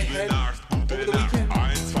Keks, in my 7, head 8, over gute the Nacht. weekend.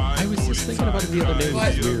 1, 2, I was just thinking about it the other day. It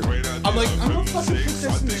was weird. I'm like, I'm gonna fucking put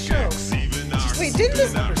this in the show. Wait, didn't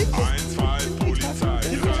this... Did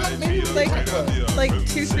we talk maybe like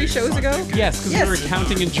 2-3 shows ago. Yes, because Yes. we were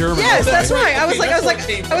counting in German. Yes, that's right. I was Okay, like, that's where it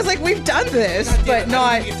came I was like, we've done this, God damn but it, I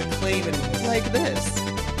not don't even get to claim any of this. like this.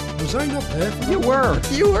 Was I not there for that? You were.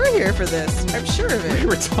 You were here for this. I'm sure of We it.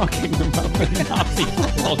 were talking about the Nazi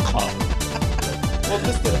World Cup. Well,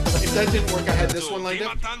 if that didn't work, I had this one lined Geh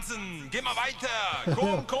up. mal tanzen, geh mal weiter,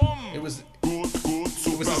 komm, komm. It was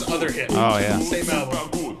his other hit. Oh, yeah. Same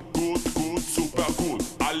album. Super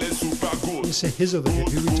gut, alles super gut. You say his other hit.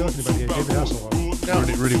 Who are we talking about here? David Hasselhoff.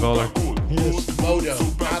 No, Rudy Bowler. Yes. Modo,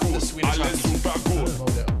 not the Swedish hockey team.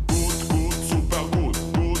 Modo.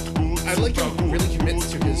 I like how he really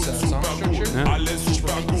commits to his song structure. Yeah. Alles super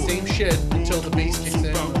gut. Same shit until the bass kicks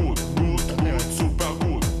in. Anyway,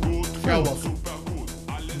 you're welcome.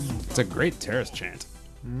 It's a great terrorist chant.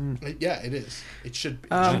 Yeah, it is. It should be.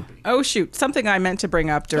 Oh shoot! Something I meant to bring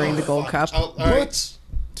up during the Gold Cup. All right. What?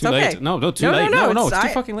 Too okay. late. No, too No, late. no, No, it's too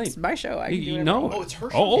I- fucking late. It's my show. I can do You whatever I know. want. Oh, it's her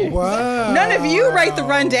show. Oh, Wow. None of you write the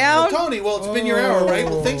rundown. Tony, well, it's been your hour, right?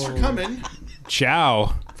 Well, thanks for coming.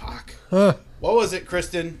 ciao. Fuck. Huh. What was it,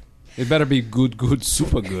 Kristen? It better be good,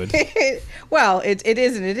 super good. Well, it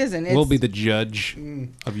isn't. It isn't. It's, We'll be the judge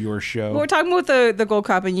of your show. We're talking about the Gold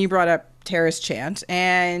Cup, and you brought up terrorist chant,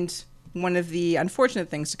 and one of the unfortunate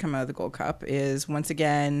things to come out of the Gold Cup is once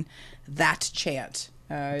again that chant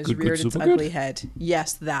is Good, reared its super good? ugly head.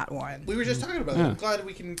 Yes, that one. We were just talking about it. Yeah. I'm glad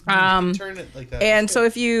we can turn it like that. And It's so good.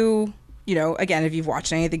 if you know, again, if you've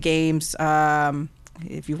watched any of the games,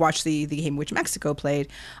 if you've watched the game which Mexico played,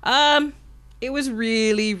 it was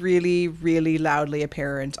really, really, really loudly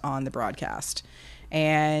apparent on the broadcast.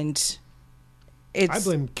 And it's... I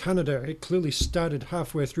blame Canada. It clearly started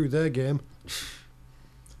halfway through their game.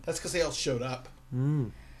 That's because they all showed up.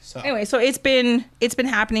 So Anyway, so it's been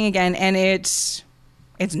happening again, and it's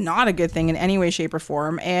not a good thing in any way, shape, or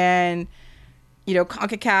form. And, you know,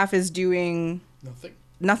 CONCACAF is doing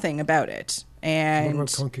nothing. about it. What And about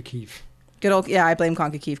CONCACAF? good old, yeah, I blame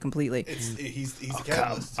CONCACAF completely. He's the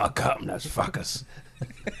catalyst. I'll come, those fuckers.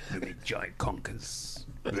 The big giant conkers.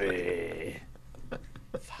 Bleh.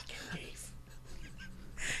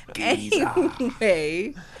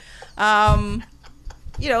 Anyway,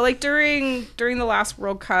 you know, like during the last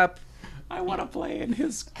World Cup, I want to play in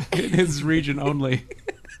his region only.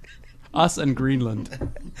 Us and Greenland.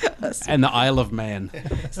 And the Isle of Man.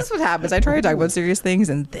 this is what happens. I try to talk about serious things,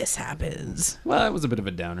 and this happens. Well, that was a bit of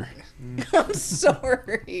a downer. I'm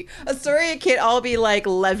sorry. I'm sorry it can't all be like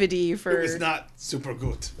levity for... It was not super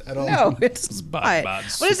good at all. No, it's bad, not. bad,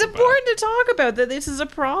 But it's super important to talk about that this is a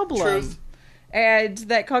problem. Truth. And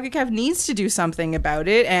that CONCACAF needs to do something about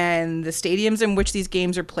it. And the stadiums in which these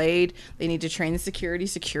games are played, they need to train the security.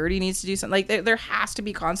 Security needs to do something. Like, there has to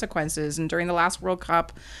be consequences. And during the last World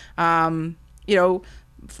Cup, you know,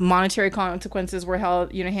 monetary consequences were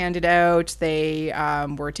handed out. They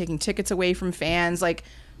were taking tickets away from fans. Like,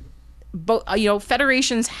 you know,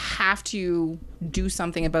 federations have to do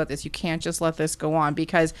something about this. You can't just let this go on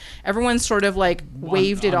because everyone's sort of like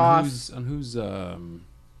waved it off. On whose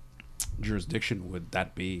jurisdiction would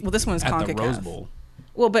that be? Well, this one's at the CONCACAF. Rose Bowl.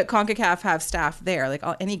 Well, but CONCACAF have staff there, like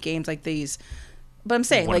any games like these. But I'm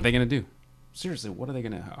saying, What are like, they going to do? Seriously, what are they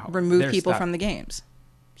going to remove people from the games.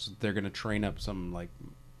 So they're going to train up some like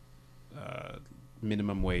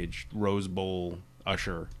minimum wage Rose Bowl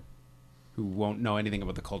usher who won't know anything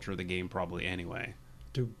about the culture of the game probably anyway.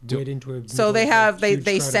 To wade into a So they have they huge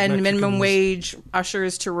crowd of send minimum Mexicans. wage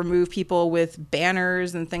ushers to remove people with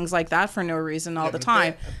banners and things like that for no reason all the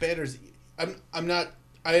time. Banners. I'm not.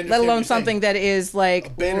 I understand Let what alone you're something saying. that is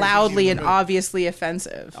like banner's loudly easy and to remove. obviously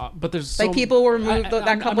offensive. But there's Like people were removed. I'm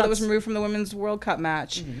That couple not that was removed from the Women's World Cup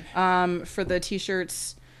match for the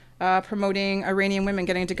T-shirts promoting Iranian women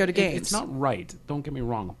getting to go to games. It's not right. Don't get me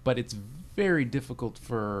wrong, but it's very difficult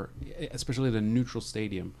for, especially at a neutral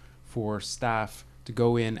stadium, for staff to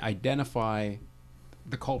go in, identify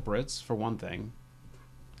the culprits for one thing,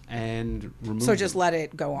 and remove. So just them. let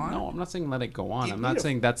it go on. No, I'm not saying let it go on. You I'm need not a-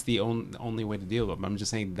 saying that's the only way to deal with it. I'm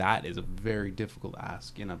just saying that is a very difficult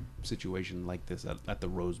ask in a situation like this at the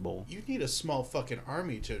Rose Bowl. You need a small fucking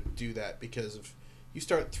army to do that because if you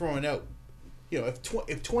start throwing out, you know,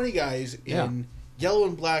 if 20 guys in yellow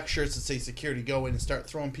and black shirts that say security go in and start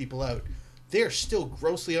throwing people out, they are still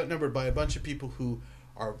grossly outnumbered by a bunch of people who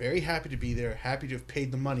are very happy to be there, happy to have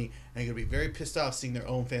paid the money, and are going to be very pissed off seeing their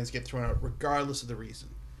own fans get thrown out regardless of the reason.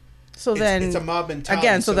 So then It's a mob mentality.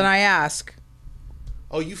 again. So then I ask,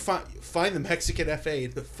 Oh, you find the Mexican FA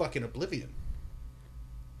into fucking oblivion.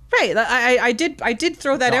 right? I did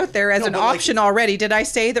throw that out there as No, an but like- option already. Did I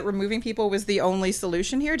say that removing people was the only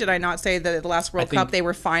solution here? Did I not say that at the last World think Cup they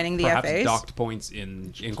were fining the Perhaps FAs? docked points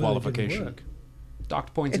in didn't qualification. work.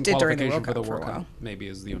 Docked points It in did during the qualification World for the Cup for a World Cup while. maybe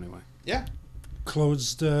is the only way. Yeah.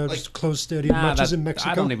 Just closed stadium matches in Mexico.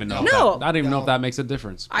 I don't even know. No. I don't even know if that makes a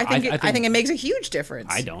difference. I think it makes a huge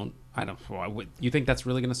difference. I don't. Well, you think that's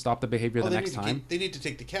really going to stop the behavior the next time? They need to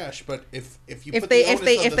take the cash, but if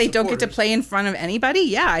they don't get to play in front of anybody,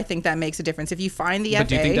 yeah, I think that makes a difference. If you find the FA, but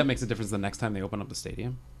do you think that makes a difference the next time they open up the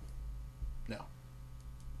stadium? No.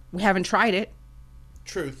 We haven't tried it.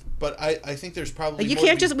 Truth, but I think there's probably we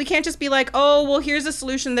can't just be like, oh well, here's a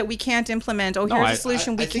solution that we can't implement. Oh, here's a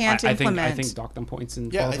solution we can't implement. I think dock them points in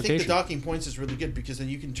qualification. I think the docking points is really good because then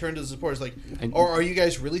you can turn to the supporters or are you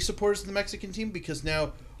guys really supporters of the Mexican team? Because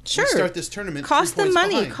now we start this tournament. Cost them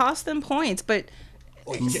money, behind. Cost them points, but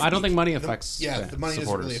I don't think money affects. The money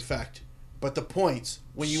doesn't really affect. But the points,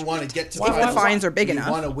 when you want to get to the fines are big enough.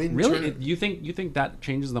 You want to win. Really? You think that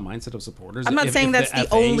changes the mindset of supporters? I'm not saying that's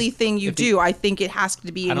the only thing you do. I think it has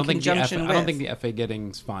to be in conjunction with. I don't think the FA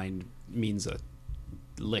getting fined means a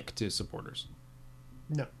lick to supporters.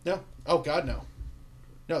 No. Oh God, no.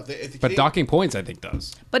 No. But docking points, I think,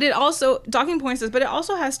 does. But it also docking points does. But it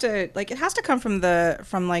also has to come from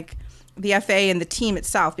the FA and the team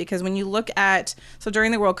itself, because when you look at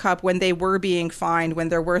during the World Cup, when they were being fined, when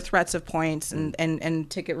there were threats of points and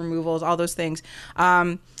ticket removals, all those things,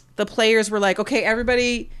 the players were like, okay,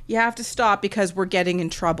 everybody, you have to stop because we're getting in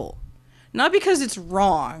trouble. Not because it's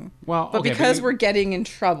wrong, but because we're getting in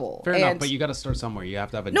trouble. Fair enough, but you got to start somewhere. You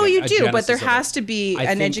have to have a you do, but there has to be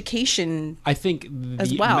an education. I think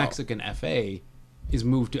the Mexican FA is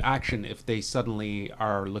moved to action if they suddenly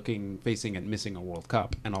are facing at missing a World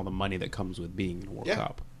Cup and all the money that comes with being in a World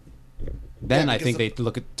Cup. Then I think they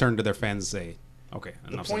turn to their fans and say, okay,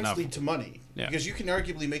 enough's the points enough. lead to money. Yeah. Because you can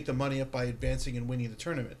arguably make the money up by advancing and winning the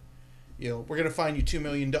tournament. We're going to fine you $2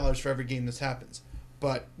 million for every game this happens.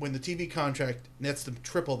 But when the TV contract nets them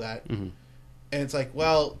triple that, and it's like,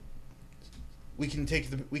 well, we can take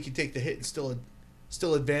the hit and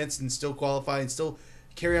still advance and still qualify and still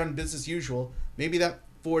carry on business usual. Maybe that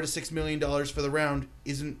 $4 to $6 million for the round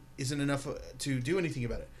isn't enough to do anything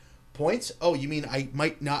about it. Points? Oh, you mean I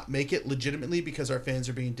might not make it legitimately because our fans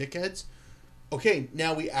are being dickheads? Okay,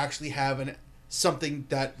 now we actually have something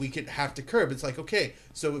that we could have to curb. It's like, okay,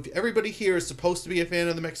 so if everybody here is supposed to be a fan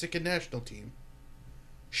of the Mexican national team,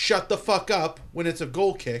 shut the fuck up when it's a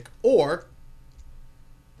goal kick, or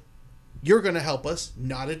you're going to help us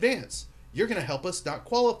not advance. You're going to help us not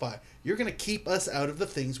qualify. You're going to keep us out of the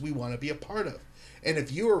things we want to be a part of. And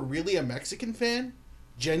if you are really a Mexican fan,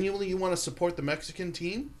 genuinely you want to support the Mexican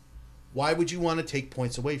team, why would you want to take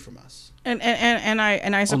points away from us? And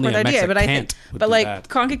I support that idea, but I think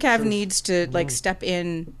CONCACAF needs to step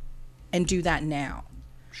in and do that now.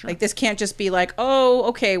 Sure. This can't just be like, oh,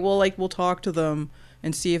 okay, we'll talk to them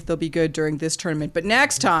and see if they'll be good during this tournament, but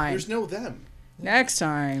next time there's no them. Next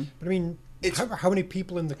time. But I mean, how many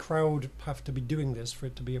people in the crowd have to be doing this for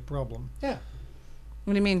it to be a problem? Yeah.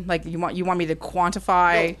 What do you mean? You want me to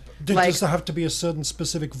quantify? No. Does there have to be a certain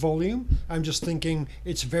specific volume? I'm just thinking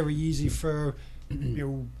it's very easy for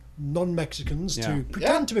non-Mexicans to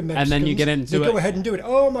pretend to be Mexicans. And then you get into go ahead and do it.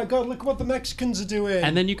 Oh my God! Look what the Mexicans are doing.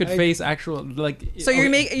 And then you could face actual So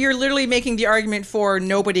you're literally making the argument for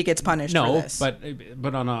nobody gets punished. For this.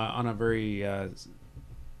 but on a very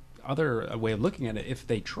other way of looking at it, if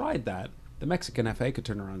they tried that, the Mexican FA could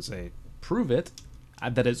turn around and say, prove it.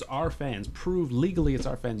 That it's our fans. Prove legally it's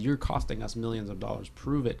our fans. You're costing us millions of dollars.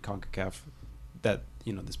 Prove it, CONCACAF, that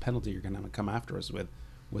this penalty you're going to come after us with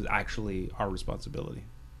was actually our responsibility.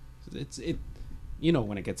 It's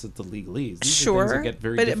when it gets into legalese. These are things that get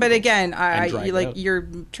very difficult. But again, you're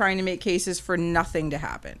trying to make cases for nothing to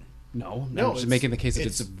happen. No, I'm just making the case that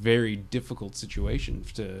it's a very difficult situation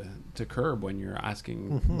to curb when you're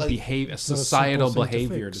asking societal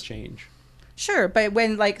behavior to change. Sure, but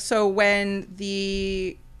when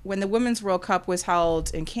the Women's World Cup was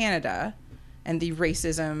held in Canada and the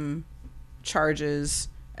racism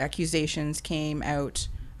accusations came out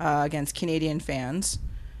against Canadian fans,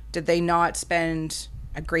 did they not spend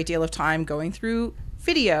a great deal of time going through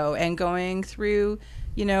video and going through,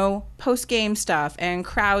 post-game stuff and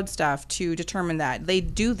crowd stuff to determine that? They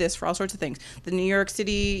do this for all sorts of things. The New York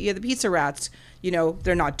City, the Pizza Rats,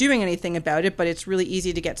 they're not doing anything about it, but it's really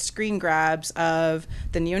easy to get screen grabs of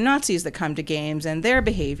the neo-Nazis that come to games and their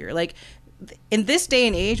behavior. In this day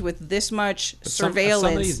and age, with this much surveillance...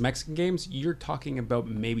 Some of these Mexican games, you're talking about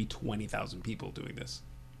maybe 20,000 people doing this.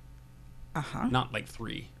 Uh-huh. Not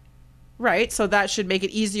 3. Right, so that should make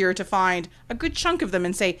it easier to find a good chunk of them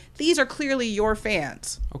and say, these are clearly your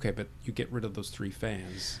fans. Okay, but you get rid of those 3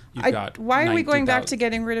 fans. Why are we going back to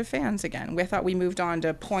getting rid of fans again? We thought we moved on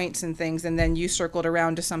to points and things, and then you circled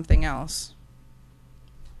around to something else.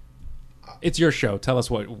 It's your show. Tell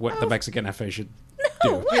us what the Mexican FA should...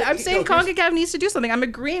 do. What? I'm saying here's- CONCACAF needs to do something. I'm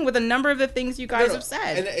agreeing with a number of the things you guys No, have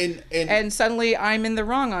said. And And suddenly I'm in the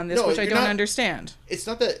wrong on this, No, which I you're don't not. understand. it's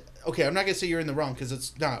not that. Okay, I'm not gonna say you're in the wrong because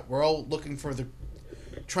it's not. We're all looking for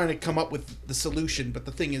trying to come up with the solution. But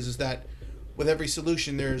the thing is that with every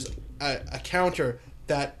solution, there's a counter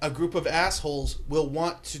that a group of assholes will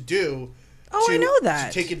want to do. Oh, I know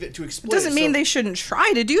that. To take it to exploit. Doesn't it. mean So- they shouldn't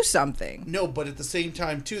try to do something. No, but at the same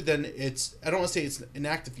time, too, then it's... I don't want to say it's an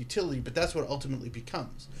act of futility, but that's what it ultimately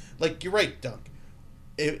becomes. Like, you're right, Dunk.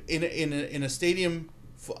 In a stadium,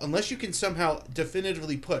 unless you can somehow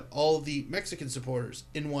definitively put all the Mexican supporters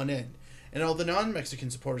in one end and all the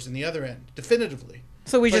non-Mexican supporters in the other end, definitively.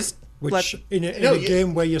 So we But- just Which let. in a No, you-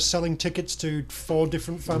 game where you're selling tickets to 4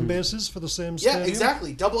 different fan bases for the same Yeah, stadium.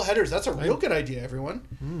 exactly. Double headers. That's a real good idea, everyone.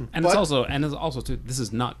 And But- it's also too. This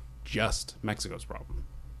is not just Mexico's problem.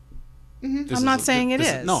 Mm-hmm. I'm not saying it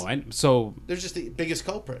is. No, so They're just the biggest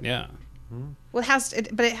culprit. yeah. Well, it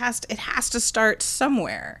has to start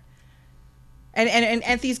somewhere. And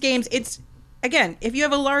at these games, it's again, if you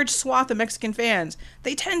have a large swath of Mexican fans,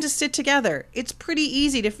 they tend to sit together. It's pretty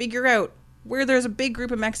easy to figure out where there's a big group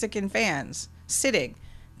of Mexican fans sitting.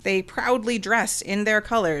 They proudly dress in their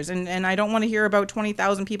colors, and I don't want to hear about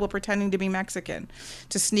 20,000 people pretending to be Mexican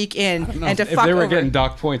to sneak in No, and to if fuck they were over. getting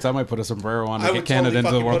docked points, I might put a sombrero on I and would get Canada totally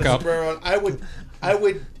into the fucking World put a Cup. sombrero on. I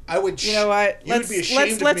would. You know what? You would be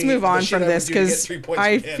ashamed of Let's me move for the on shit from I would this do to get because 3 points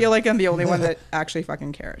I from Canada. feel like I'm the only one that actually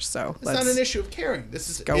fucking cares. So It's let's not an issue of caring. This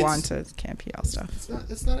is go it's- on to Camp PL stuff.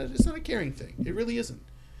 It's not a caring thing. It really isn't.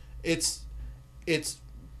 It's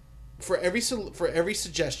for every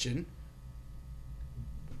suggestion.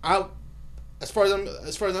 As far as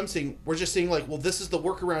I'm seeing, we're just saying like, well, this is the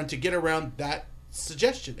workaround to get around that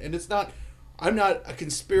suggestion, and it's not. I'm not a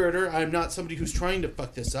conspirator. I'm not somebody who's trying to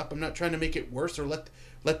fuck this up. I'm not trying to make it worse or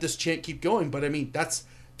let this chant keep going. But I mean, that's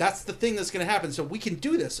the thing that's going to happen. So we can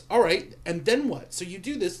do this, all right? And then what? So you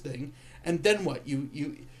do this thing, and then what?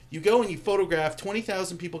 You go and you photograph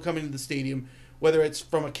 20,000 people coming to the stadium, whether it's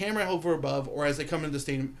from a camera over above or as they come into the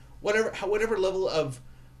stadium, whatever level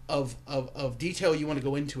of detail you want to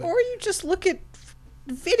go into it. Or you just look at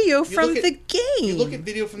video from look at- the game. You look at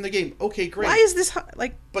video from the game. Okay, great. Why is this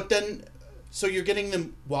like? But then, so you're getting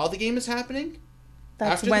them while the game is happening?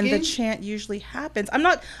 That's After the when the game? chant usually happens. I'm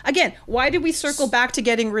not. Again, why did we circle back to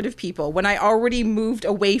getting rid of people when I already moved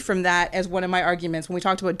away from that as one of my arguments when we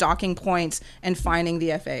talked about docking points and finding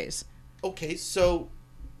the FAs? Okay, so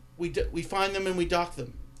we find them and we dock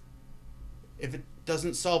them. If it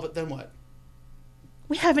doesn't solve it, then what?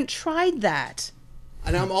 We haven't tried that.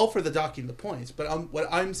 And I'm all for the docking the points, but what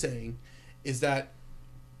I'm saying is that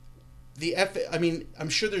the FA, I mean, I'm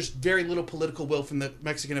sure there's very little political will from the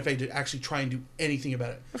Mexican FA to actually try and do anything about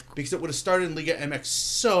it. Because it would have started in Liga MX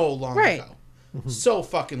so long Right. ago. So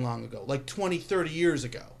fucking long ago. Like 20, 30 years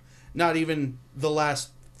ago. Not even the last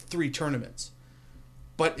 3 tournaments.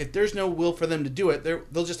 But if there's no will for them to do it,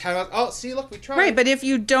 they'll just have, oh, see, look, we tried. Right, but if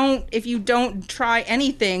you don't try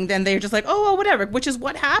anything, then they're just like, oh, well, whatever, which is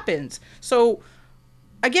what happens. So,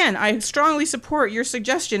 again, I strongly support your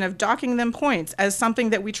suggestion of docking them points as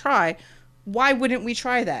something that we try. Why wouldn't we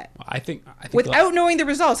try that? I think Without knowing the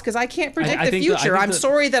results, because I can't predict I the think future. I'm the-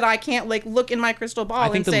 sorry that I can't look in my crystal ball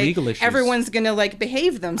think and the say legal issues- everyone's gonna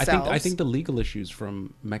behave themselves. I think the legal issues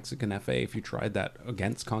from Mexican FA, if you tried that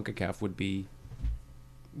against CONCACAF, would be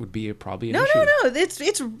probably an issue. No. It's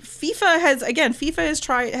FIFA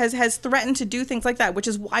has threatened to do things like that, which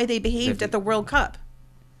is why they behaved at the World Cup.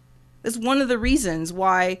 That's one of the reasons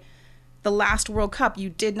why the last World Cup you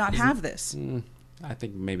did not have this. I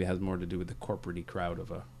think maybe it has more to do with the corporate crowd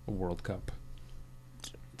of a World Cup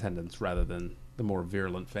attendance rather than the more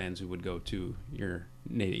virulent fans who would go to your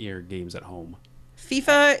games at home.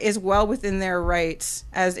 FIFA is well within their rights,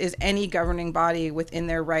 as is any governing body within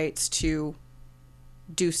their rights to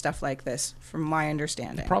do stuff like this, from my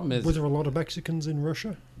understanding. The problem is Were there a lot of Mexicans in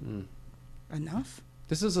Russia? Enough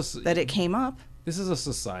this is that it came up. This is a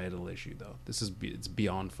societal issue, though. It's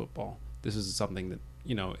beyond football. This is something that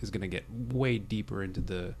is going to get way deeper into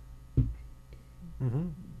the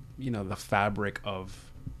the fabric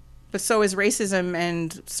of. But so is racism,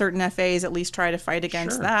 and certain FAs at least try to fight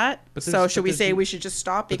against Sure. that. But So there's- should but we there's- say we should just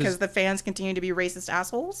stop but because there's- the fans continue to be racist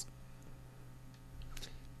assholes?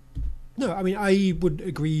 No, I mean, I would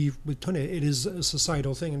agree with Tony. It is a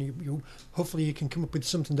societal thing, and you hopefully you can come up with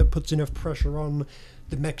something that puts enough pressure on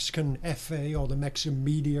the Mexican FA or the Mexican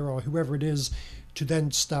media or whoever it is to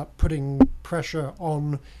then start putting pressure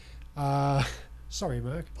on. Sorry,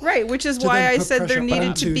 Mark. Right, which is To why then I put said there pressure needed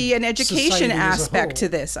to onto be an education society as a aspect to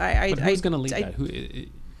whole. this. But who's going to lead that?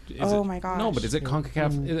 Oh my gosh. No, but is it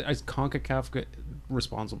CONCACAF? Is CONCACAF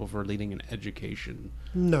responsible for leading an education?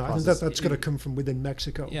 No, I think process that's going to come from within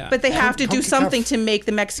Mexico. Yeah. But they have to do CONCACAF something to make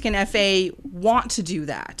the Mexican FA want to do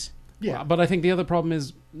that. Yeah, But I think the other problem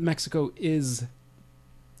is Mexico is,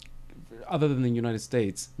 other than the United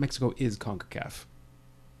States, Mexico is CONCACAF.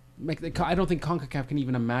 I don't think CONCACAF can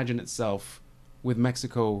even imagine itself with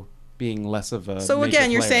Mexico being less of a. So major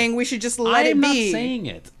again, you're player. saying we should just let it I'm not be. saying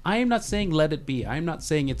it. I am not saying let it be. I'm not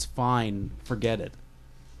saying it's fine. Forget it.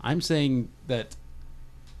 I'm saying that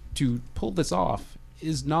to pull this off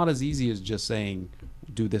is not as easy as just saying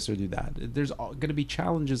do this or do that. There's going to be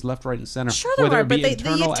challenges left, right, and center. Sure there whether are, it but be the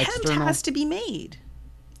internal, attempt external. has to be made.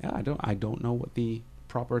 Yeah, I don't know what the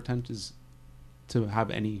proper attempt is to have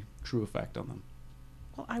any true effect on them.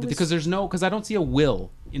 Well, Because I don't see a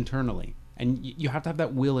will internally, and you have to have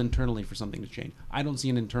that will internally for something to change. I don't see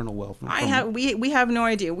an internal will from. we have no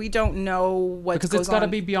idea. We don't know what because goes it's got to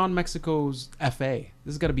on. be beyond Mexico's FA. This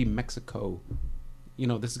has got to be Mexico.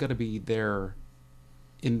 This has got to be their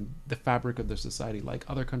in the fabric of their society. Like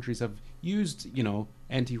other countries have used,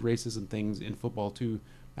 anti-racism things in football to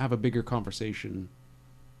have a bigger conversation.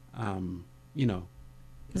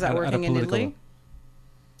 Is that working in Italy?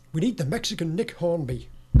 we need the Mexican Nick Hornby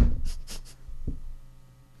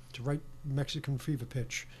to write Mexican fever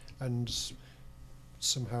pitch and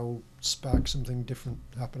somehow spark something different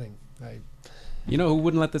happening. You know who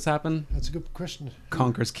wouldn't let this happen? That's a good question.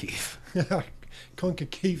 Conquers Keith.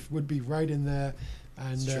 CONCACAF would be right in there,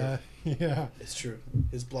 and It's true. yeah, It's true.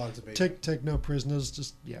 His blog's amazing. take no prisoners.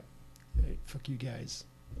 Just hey, fuck you guys.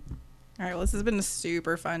 All right. Well, this has been a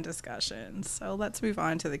super fun discussion. So let's move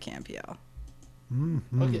on to the CAMPL.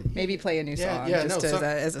 Okay. Maybe play a new song just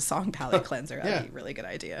as a song palette cleanser. That'd Yeah. be a really good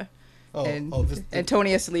idea. Oh, and this, and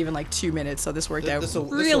Tony has to leave in like 2 minutes, so this worked out this'll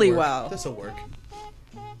really work. well. This'll work.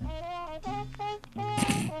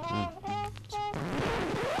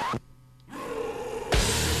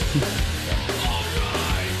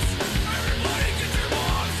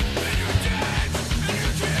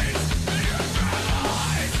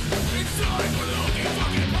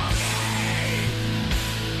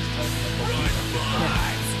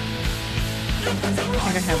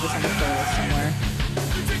 I think I have this on the playlist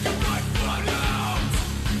somewhere.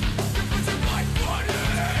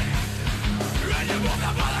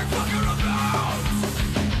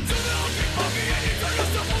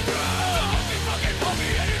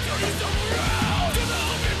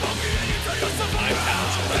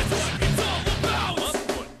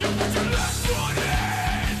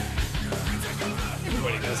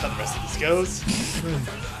 Everybody knows how the rest of this goes.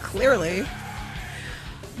 Clearly.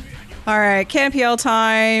 All right, CAMPL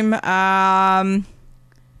time.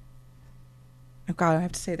 Oh God, I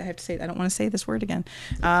have to say that. I don't want to say this word again.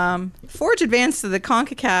 Forge advanced to the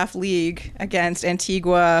CONCACAF League against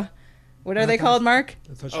Antigua. What are they called, Mark?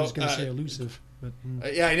 I thought she was going to say elusive, but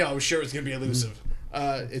Yeah, I know. I was sure it was going to be elusive.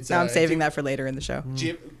 It's Now I'm saving that for later in the show.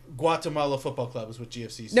 Guatemala Football Club is what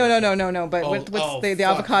GFC. No. But what's the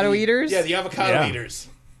avocado eaters? Yeah, the avocado Yeah. eaters.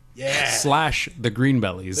 Yeah. / the Green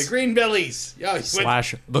Bellies. The Green Bellies. Yeah.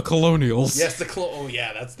 / the Colonials. Yes, the oh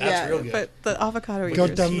yeah, that's real good. But the avocado eaters.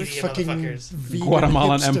 goddamn TV fucking motherfuckers. vegan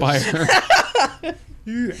Guatemalan hipsters. Empire.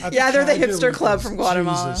 Yeah, they're the Avocado hipster club eaters. from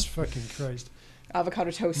Guatemala. Jesus fucking Christ.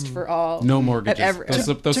 Avocado toast for all. No mortgages. At every- those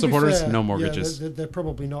To be supporters, fair, no yeah, mortgages. they're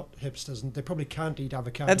probably not hipsters, and they probably can't eat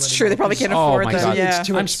avocado. That's true. They probably can't Oh afford my them. God. Yeah. It's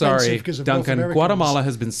too I'm expensive sorry, because of North Duncan. Americans. Guatemala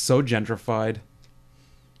has been so gentrified.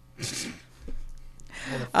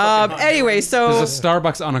 Anyway, so There's a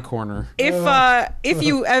Starbucks on a corner. if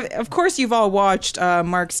you of course you've all watched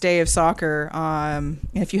Mark's Day of Soccer.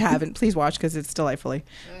 If you haven't, please watch because it's delightfully.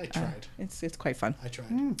 I tried. It's quite fun. I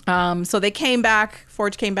tried. So they came back.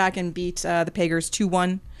 Forge came back and beat the Pagers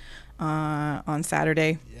 2-1 on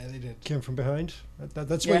Saturday. Yeah, they did. Came from behind.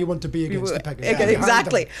 That's Yeah. where you want to be against the Packers. Yeah,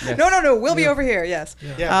 exactly. Yes. No. We'll be over here. Yes.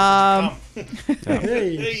 Yeah. Hey,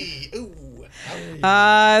 Hey. Ooh.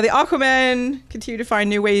 The Aquamen continue to find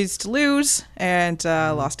new ways to lose and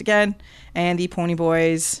lost again. And the Pony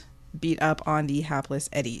Boys beat up on the hapless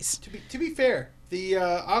Eddies. To be fair, the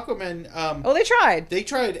Aquaman. Oh, they tried. They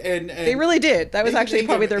tried, and They really did. That was Nathan actually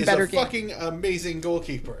probably Ingram their better is a game. fucking amazing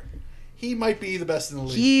goalkeeper. He might be the best in the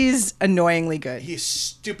league. He's annoyingly good. He's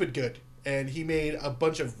stupid good, and he made a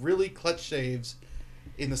bunch of really clutch saves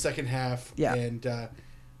in the second half. Yeah. And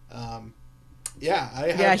Yeah, I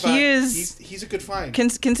have, Yeah, he is- He's a good find.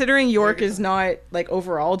 Considering York Very good is not like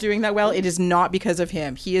overall doing that well, it is not because of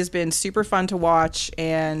him. He has been super fun to watch,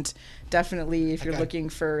 and definitely if you're Okay. looking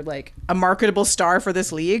for like a marketable star for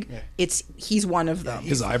this league, Yeah. he's one of them.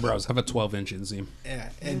 His eyebrows have a 12-inch inseam. Yeah,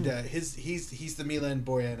 and he's the Milan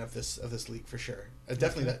Borjan of this league for sure.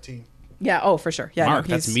 Definitely that team. Yeah, oh for sure. Yeah, Mark,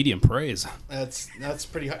 no, that's he's- medium praise. That's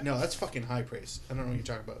pretty high. No, that's fucking high praise. I don't know what you're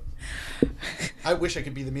talking about. I wish I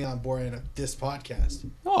could be the Milan Borjan of this podcast.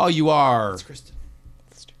 Oh, you are. It's Kristen.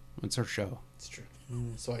 It's her show. It's true.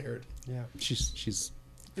 So I heard. Yeah. She's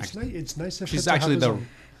It's nice. It's nice. If she's to have actually us the on.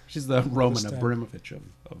 she's the Roman Understand. Abramovich of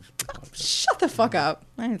the podcast. Shut the fuck up!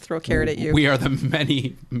 I'm gonna throw a carrot at you. We are the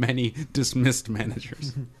many dismissed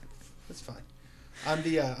managers. That's fine. I'm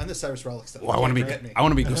the Cyrus Relic stuff. Well, I want to Forget be me. I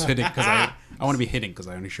want to be just hitting because I want to be hitting because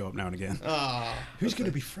I only show up now and again. Who's going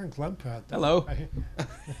to be Frank Lampard? Hello.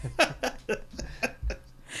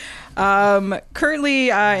 Currently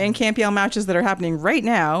in CanPL matches that are happening right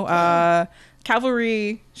now,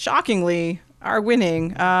 Cavalry shockingly are winning,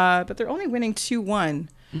 but they're only winning 2-1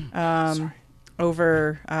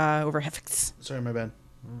 over Hefix. Sorry, my bad.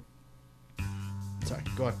 Sorry,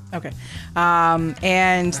 go on. Okay.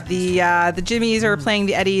 And the Jimmies are playing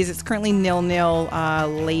the Eddies. It's currently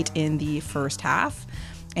 0-0 late in the first half.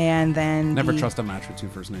 And then Never trust a match with two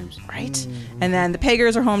first names. Right. And then the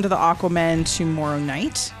Peggers are home to the Aquamen tomorrow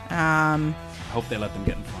night. I hope they let them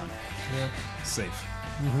get in front. Yeah. Safe.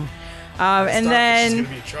 And then She's gonna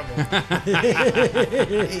be in trouble.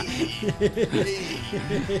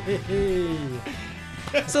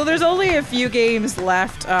 so there's only a few games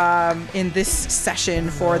left in this session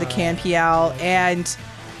for the CanPL, and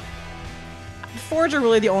Forge are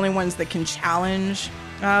really the only ones that can challenge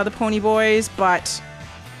the Pony Boys, but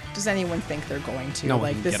does anyone think they're going to? No one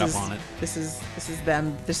like can this get up is on it. this is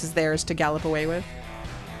them. This is theirs to gallop away with.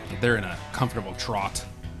 They're in a comfortable trot.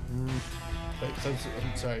 Wait,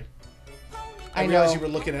 I'm sorry. I realized know. you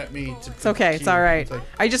were looking at me. It's okay. It's all right.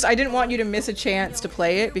 I didn't want you to miss a chance to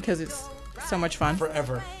play it because it's so much fun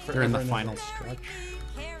Forever. They're in the and final ever. stretch.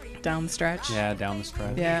 down the stretch. Yeah, down the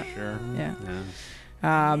stretch. Yeah. Sure. Yeah.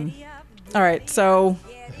 All right. So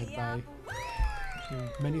Ahead by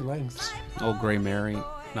many lengths. Old Grey Mary,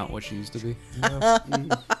 not what she used to be.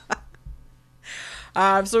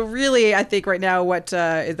 so really, I think right now what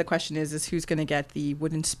the question is who's going to get the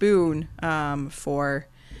wooden spoon for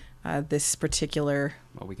this particular.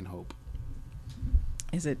 Well, we can hope.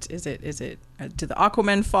 Is it? Do the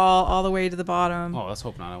Aquamen fall all the way to the bottom? Oh, let's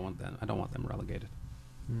hope not. I don't want them relegated.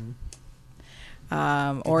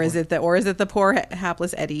 Or is it the poor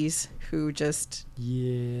hapless Eddies who just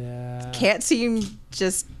Yeah. can't seem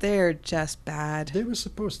they're just bad. They were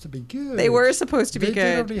supposed to be good. They were supposed to be They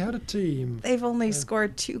good. already had a team. They've only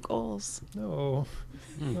scored 2 goals. No.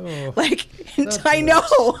 No. Like, That's I know.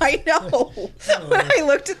 Oh. When I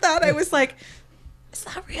looked at that, I was like, is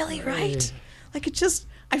that really right? Like,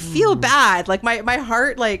 I feel bad. Like, my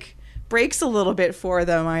heart, like, breaks a little bit for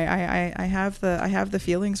them. I have the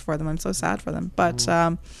feelings for them. I'm so sad for them. But,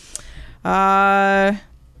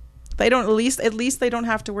 they don't, at least they don't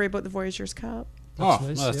have to worry about the Voyageurs Cup. That's oh,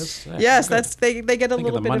 nice, well, yes. yeah, Yes, good. they get a Think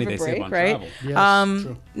of little the bit money of a they save break, on right? travel. Yes.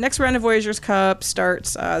 True. Next round of Voyageurs Cup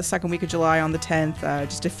starts the second week of July on the 10th,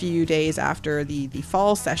 just a few days after the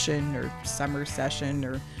fall session or summer session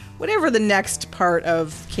or whatever the next part of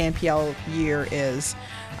CanPL year is.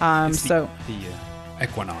 It's So the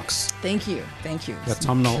equinox. thank you. The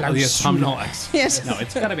autumnal. The Clausura. autumnal. Yes. No,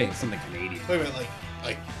 it's gotta be something Canadian. Wait a minute,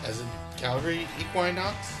 like as in Calgary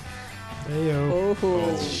Equinox? Heyo.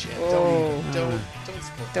 Oh, Shit! oh.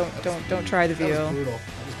 Don't Try the That veal. was brutal.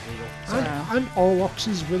 That was brutal. And all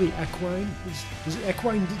oxes really equine? Is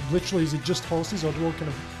equine literally, is it just horses or do all kind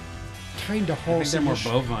of I think horse? they're more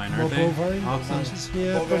bovine, More aren't they? bovine? Oxen? Horses?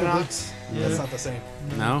 Yeah, Bovine probably. ox? Yeah. That's not the same.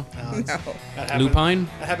 No. That happens, Lupine.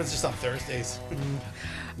 That happens just on Thursdays.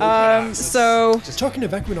 So Talking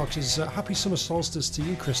of equinoxes, happy summer solstice to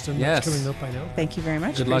you, Kristen. Yes. That's coming up, I know. thank you very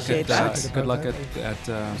much. Good luck Appreciate at that. good luck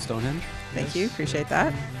at Stonehenge. Thank you. Appreciate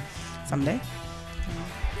that. Someday.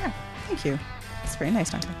 Yeah. Thank you. It's very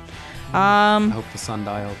nice. Not I hope the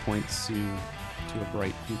sundial points you to a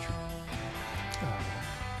bright future.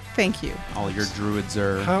 Thank you. All your druids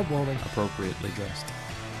are Heartwarming. appropriately dressed.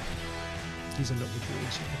 These are not the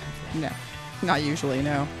druids you're looking No, not usually.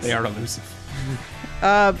 No. They are elusive.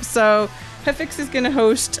 So Hefix is going to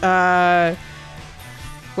host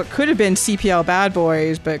what could have been CPL Bad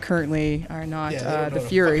Boys, but currently are not Yeah, they don't know the how to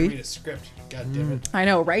Fury. fucking read a script. God damn it. I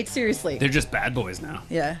know, right? Seriously. They're just bad boys now.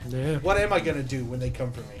 Yeah. for. Yeah. What am I gonna do when they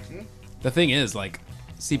come for me? The thing is, like,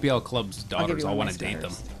 CPL clubs' I'll give daughters you all one want of to my date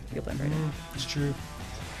them. sweaters. You'll blend right in. It's true.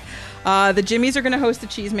 The Jimmies are going to host the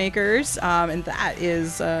Cheesemakers, and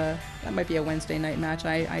that might be a Wednesday night match.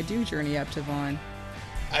 I do journey up to Vaughan.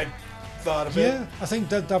 I thought of it. Yeah, I think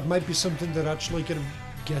that might be something that actually kind of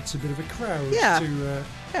gets a bit of a crowd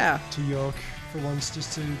to York for once,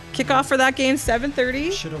 just to Kickoff for that game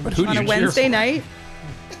 7:30 shit on But the who do on you a cheer Wednesday for? night.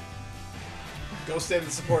 Go stand in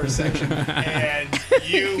the supporter section, and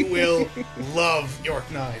you will love York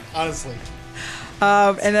 9. Honestly.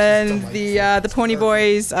 And then Delightful. the Pony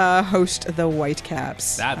Boys host the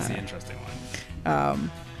Whitecaps. That's the interesting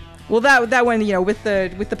one. Well, that one, with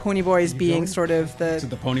the Pony Boys being going? sort of To the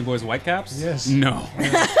the Pony Boys Whitecaps? Yes. No.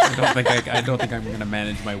 I don't think I'm going to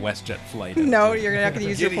manage my WestJet flight. no, you're not going to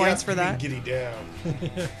use your Giddy points up, for that. Giddy down.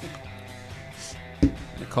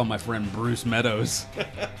 I call my friend Bruce Meadows.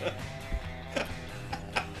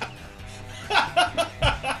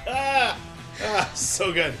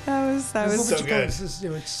 So good. That was What So would you call good. it?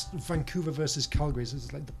 It's Vancouver versus Calgary. So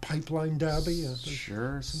it's like the pipeline derby.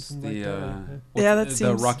 Sure. Something The, like that, what's Yeah, that the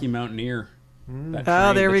seems- Rocky Mountaineer. That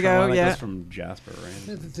Oh, there the we go, trail that yeah. goes from Jasper,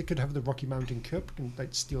 Yeah, right? they could have the Rocky Mountain Cup and like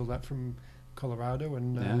steal that from Colorado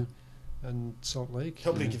and Salt Lake.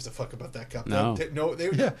 Nobody gives a fuck about that cup. No. Yeah, they'll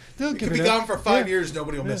It give could be it gone up. for 5 Yeah. years.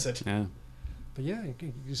 Nobody will miss it. Yeah. But yeah,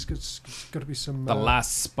 it's got to be some The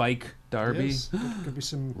last Spike Derby. yes, got to be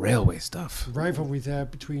some Railway stuff. rivalry there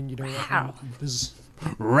between there's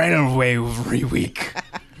Railway every week.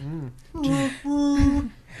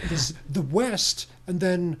 there's the West and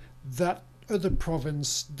then that other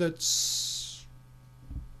province that's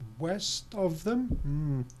west of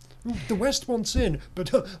them. The West wants in,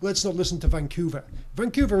 but let's not listen to Vancouver.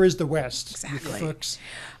 Vancouver is the West. Exactly. You fucks.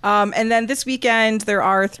 And then this weekend there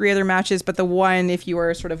are 3 other matches, but the one, if you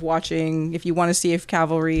are sort of watching, if you want to see if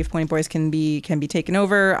Pony Boys can be taken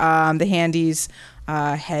over, the Handies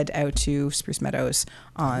head out to Spruce Meadows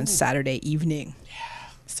on Saturday evening. Yeah.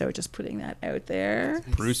 So just putting that out there.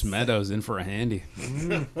 Bruce Meadows in for a handy.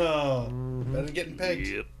 Oh, better than getting pegged.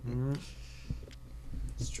 Yep.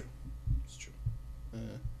 It's true. It's true.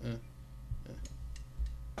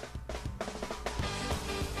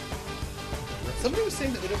 Somebody was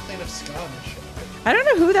saying that we don't play enough ska on this show. I don't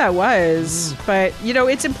know who that was, but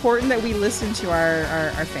it's important that we listen to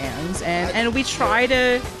our fans and we try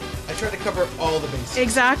to I try to cover all the bases.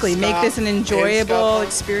 exactly Ska make this an and enjoyable ska.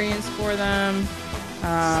 experience for them.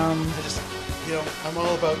 I just, I'm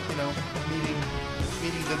all about,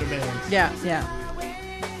 meeting the demands. Yeah.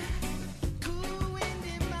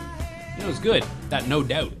 You know, it's good. That No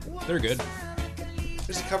Doubt. They're good.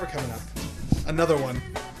 There's a cover coming up. Another one.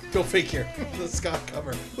 Go figure. The ska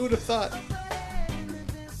cover. Who'd have thought?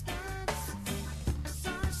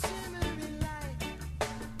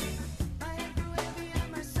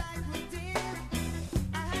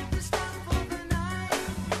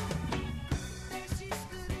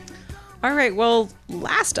 All right. Well,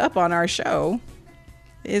 last up on our show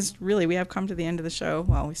is really we have come to the end of the show.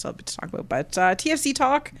 Well, we still have a bit to talk about, but TFC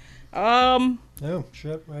talk. Oh,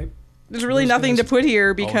 shit, right. There's really Those nothing to guys- put here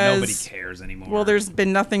Nobody because cares anymore. well, there's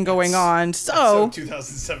been nothing going on. So So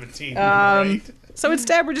 2017. Right? so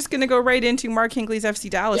instead, we're just gonna go right into Mark Hinckley's FC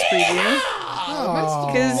Dallas preview.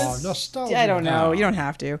 Oh, 'Cause- nostalgia. I don't know. You don't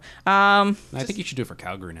have to. I think you should do it for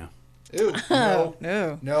Calgary now. Ew. No.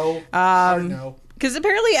 No. No. Hard no. Because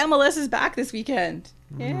apparently MLS is back this weekend.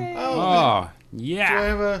 Yay. Oh, Do I yeah.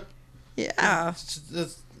 have a Yeah.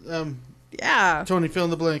 Yeah. Tony fill in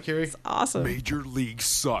the blank, Harry? Awesome. Major League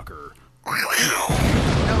Soccer. No,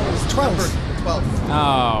 it was 12. 12.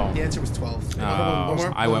 Oh. The answer was 12. Oh, One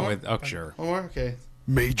more? I One went more? with, oh, sure. One more? Okay.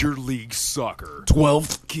 Major League Soccer.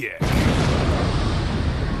 12th kick.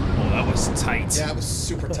 Oh, that was tight. Yeah, it was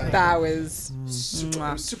super tight. That was. Super,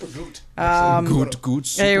 it was super good. Good.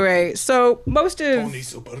 Super. Anyway, so most of Tony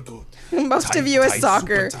super good. most of Tight, U.S. tight,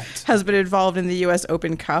 soccer super tight. has been involved in the U.S.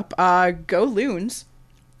 Open Cup. Go Loons!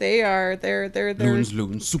 They're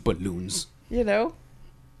Loons, super loons. you know.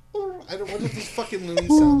 I don't. What do these fucking loons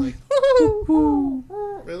sound like?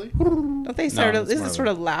 Really? Don't they sort of? it's Is more it of sort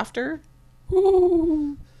a- of laughter?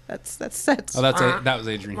 That's. Oh, that was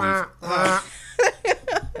Adrian Heath.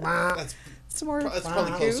 That's It's more. that's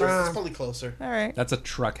probably closer. It's probably closer. All right. That's a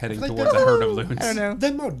truck heading Like towards a that. herd of loons. I don't know.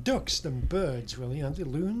 They're more ducks than birds, really, aren't they?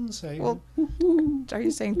 Loons? Eh? Well, are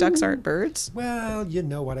you saying ducks aren't birds? Well, you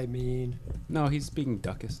know what I mean. No, he's being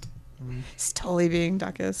duckist. It's totally being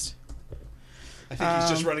duckist. I think he's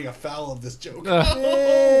just running afoul of this joke.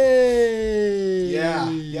 Hey!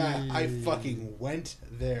 Yeah, I fucking went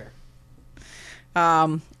there.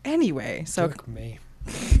 Anyway, so Duck me.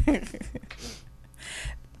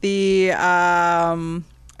 the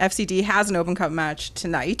FCD has an Open Cup match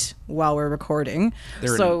tonight while we're recording.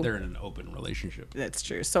 They're in an open relationship. That's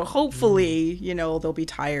true. So hopefully, they'll be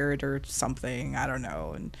tired or something. I don't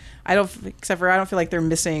know. And I don't feel like they're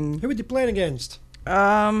missing Who were they playing against?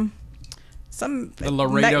 some The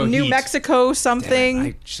Laredo New Heat. Mexico something. Damn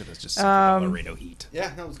it, I should have just said the Laredo Heat.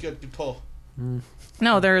 Yeah, that was good. Good pull.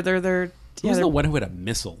 No, they're Who's they're- the one who had a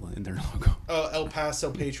missile in their logo? Oh, El Paso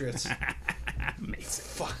Patriots. Amazing.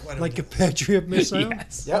 Fuck. Why Like a Patriot missile?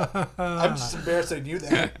 Yes. Yep. I'm just embarrassed I knew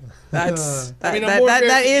that. that's I mean, I'm that more that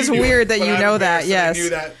embarrassed is you knew weird it, that but you I'm know that. embarrassed Yes. I knew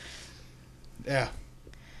that.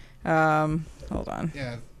 Yeah. Hold on.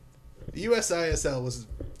 Yeah. The USISL was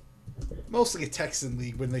mostly a Texan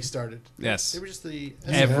league when they started. Yes. They were just the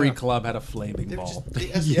Every Yeah. club had a flaming They were ball. just the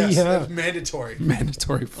yes, Yeah. that was mandatory.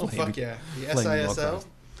 Mandatory Oh flaming. fuck yeah. The flaming ball SISL. cross.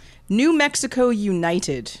 New Mexico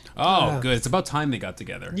United. Oh, Yeah. good. It's about time they got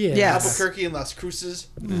together. Yeah. Yes. Albuquerque and Las Cruces,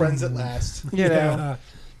 friends at last. You know. Yeah.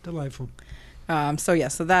 Delightful. So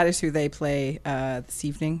that is who they play this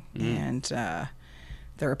evening, Mm. and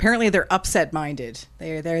they're upset minded.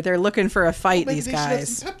 They're looking for a fight. Maybe These they should have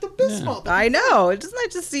guys. some Pepto-Bismol. I know. Doesn't that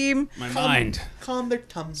just seem? My mind Calm their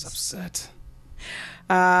tongues. upset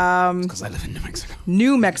Um, because I live in New Mexico.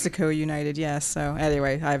 New Mexico United, yes. So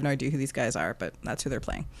anyway, I have no idea who these guys are, but that's who they're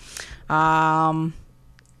playing.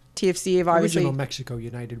 TFC have obviously. Original Mexico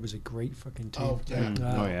United was a great fucking team. Oh, yeah.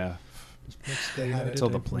 Oh yeah. They had it. Until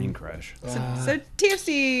the plane crash. So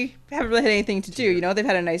TFC haven't really had anything to do. They've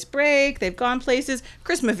had a nice break. They've gone places.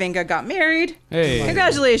 Chris Mavinga got married. Hey.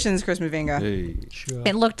 Congratulations, Chris Mavinga. Hey. Sure.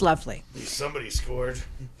 It looked lovely. Somebody scored.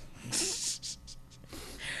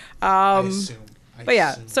 Um, I assume. But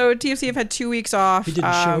yeah, so TFC have had 2 weeks off. He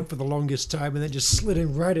didn't show up for the longest time and then just slid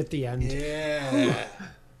in right at the end. Yeah.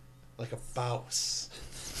 Like a bouse.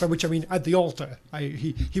 By which I mean at the altar.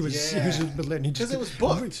 He was Yeah. in the middle and he just 'Cause it was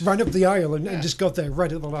booked. ran up the aisle and just got there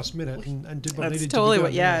right at the last minute and did what That's needed totally to be what.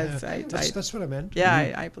 done. Yeah, it's, That's what I meant.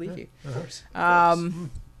 yeah, I believe you. Of course.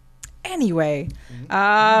 Anyway,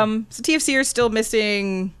 so TFC are still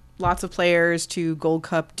missing lots of players to Gold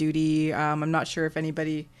Cup duty. I'm not sure if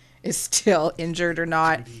anybody is still injured or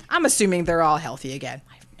not. I'm assuming they're all healthy again.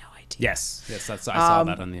 I have no idea. Yes. Yes. That's. I saw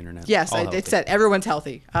that on the internet. Yes, All it healthy. said everyone's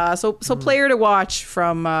healthy. So player to watch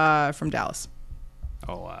from Dallas.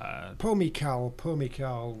 Oh. Paul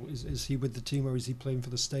Mikal, is he with the team or is he playing for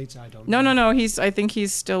the States? I don't know. No. I think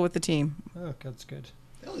he's still with the team. Oh, that's good.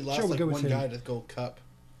 They only lost Sure, we'll like go with one him. guy to the Gold Cup.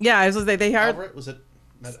 Yeah, I was they hired Alvarez? Was it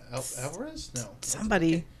Alvarez? No.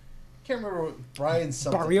 somebody. Can't remember what Brian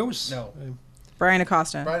something. Barrios? No. Brian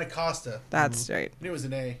Acosta. Brian Acosta. That's right. I knew it was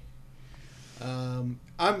an A.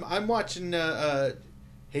 I'm watching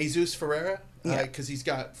Jesus Ferreira because he's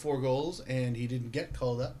got 4 goals and he didn't get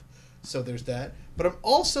called up, so there's that. But I'm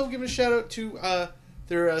also giving a shout out to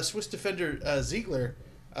their Swiss defender Ziegler.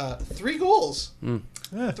 3 goals.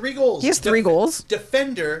 3 goals. He has 3 goals.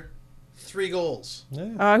 Defender, 3 goals.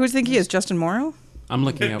 Yeah. Who do you think he is? Justin Morrow? I'm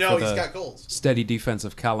looking out No, for he's the got goals. steady defense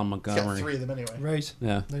of Callum He's got Montgomery. 3 of them anyway. Right.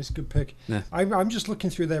 Yeah. Nice, good pick. Yeah. I'm just looking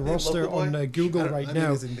through their roster local boy? on Google I don't- right I mean,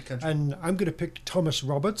 now, he's in the country. and I'm going to pick Thomas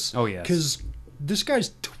Roberts. Oh, yes. Because this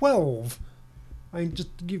guy's 12. I just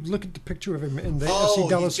you look at the picture of him in the Oh, FC he's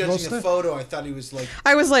Dallas judging roster. a photo. I thought he was like...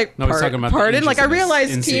 I was like, No, he's talking about the pardon? inches Like, I in his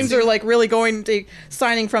realize inseam. teams are like really going to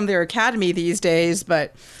signing from their academy these days,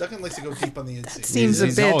 but Duncan likes to go deep on the inside. Seems a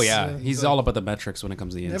bit- Oh yeah, he's all about the metrics when it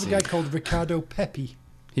comes to the They have a guy inseam. called Ricardo Pepi,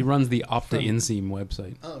 He runs the Opta Inseam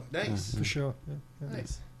website. Oh, nice. for sure. Yeah.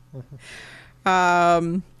 Nice.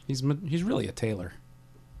 He's really a tailor.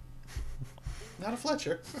 Not a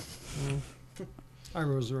Fletcher.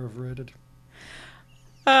 Arrows are overrated.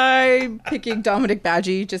 I'm picking Dominic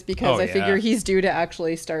Badgie just because Oh, I figure yeah. he's due to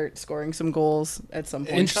actually start scoring some goals at some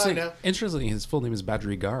point. Interesting. China. Interesting. His full name is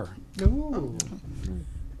Badri Gar. Ooh,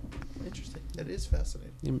 Interesting. That is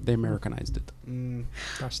fascinating. They Americanized it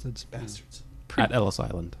bastards. Bastards. at Ellis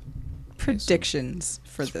Island. Predictions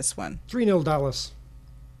for this one. 3-0 Dallas.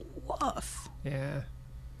 Woof. Yeah.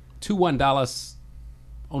 2-1 Dallas.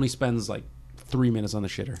 Only spends like 3 minutes on the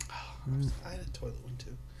shitter. I had a toilet one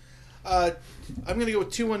too. I'm going to go with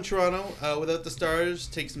 2-1 Toronto without the stars,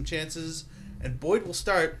 take some chances, and Boyd will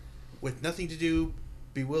start with nothing to do,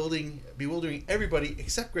 bewildering everybody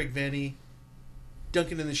except Greg Vanny.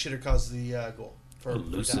 Duncan in the shitter causes the goal for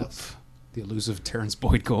Dallas. Elusive. The elusive Terrence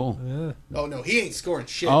Boyd goal. Yeah. Oh, no, he ain't scoring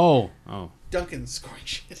shit. Oh. Duncan's scoring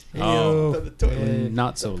shit. Oh. On the toilet.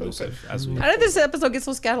 Not so elusive as we. How did this episode get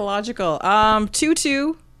so scatological?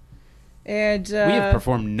 2-2. And We have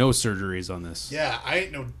performed no surgeries on this. Yeah, I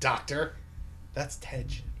ain't no doctor. That's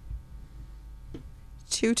Tej.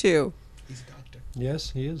 2-2. He's a doctor.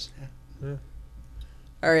 Yes, he is.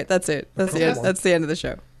 All right, that's it. That's the end. That's the end of the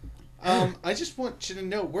show. I just want you to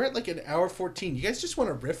know we're at like an hour 14. You guys just want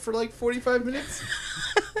to riff for like 45 minutes?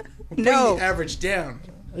 We're No. bringing the average down.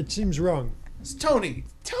 It seems wrong. So, Tony,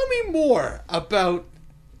 tell me more about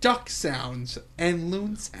duck sounds and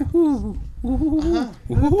loon sounds.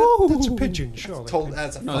 That's a pigeon, surely.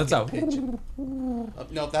 That's a No, that's fucking out. pigeon.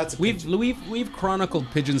 No, that's a pigeon. We've chronicled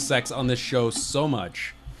pigeon sex on this show so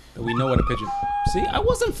much that we know what a pigeon. See, I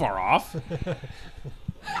wasn't far off.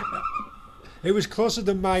 It was closer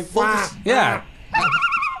than my. Yeah.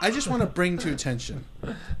 I just want to bring to attention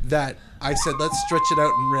that I said let's stretch it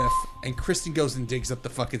out and riff, and Kristen goes and digs up the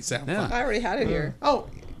fucking sound Yeah. file. I already had it here. Oh,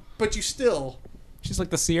 but you still. She's like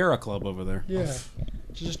the Sierra Club over there. Yeah.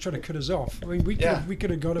 She's just trying to cut us off. I mean, we could Yeah.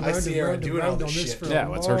 have gone I around see and her round and doing all round on this this shit. for Yeah, a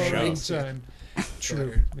what's her long show? time. True.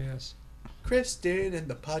 True. Yes. Kristen and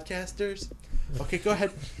the podcasters. Okay, go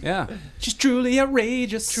ahead. Yeah. She's truly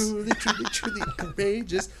outrageous. Truly, truly, truly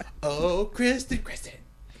outrageous. Oh, Kristen.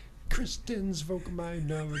 Kristen's Vocal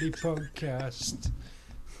Minority Podcast.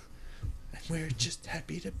 And we're just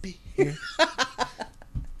happy to be here.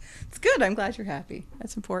 It's good. I'm glad you're happy.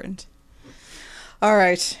 That's important. All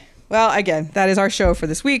right. Well, again, that is our show for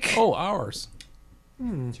this week. Oh, ours.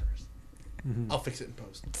 I'll fix it in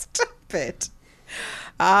post. Stop it.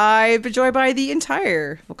 I've been joined by the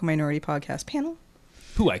entire Vocal Minority Podcast panel.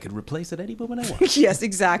 Who I could replace at any moment I want. Yes,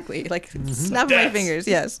 exactly. Like, snap of my fingers.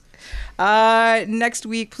 Yes. Next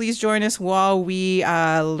week, please join us while we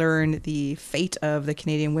learn the fate of the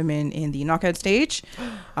Canadian women in the knockout stage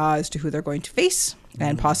as to who they're going to face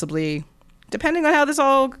and possibly, depending on how this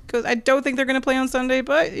all goes, I don't think they're going to play on Sunday,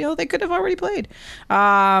 but, you know, they could have already played.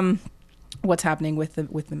 What's happening with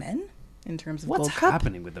the men in terms of What's Gold Cup?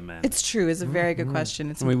 happening with the men? It's true. It's a very good question.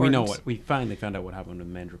 It's I mean, we important. know what we finally found out what happened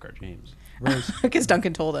with Mandrakar James. Because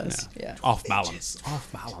Duncan told us. Yeah. Off balance.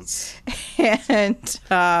 Off balance. And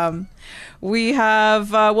we have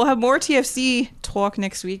we'll have more TFC talk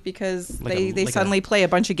next week because they like suddenly play a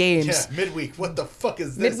bunch of games Yeah, midweek. What the fuck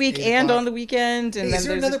is this? midweek 8 and o'clock? on the weekend. And Hey, then is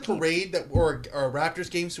there there's another a- parade that or a Raptors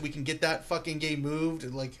game so we can get that fucking game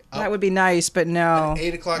moved? Like That would be nice, but no,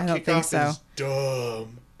 8 o'clock I don't kickoff think so. is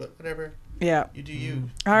dumb. But whatever. Yeah. You do you.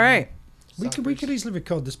 All right. We could easily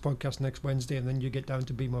record this podcast next Wednesday and then you get down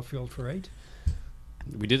to BMO Field for 8.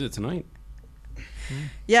 We did it tonight.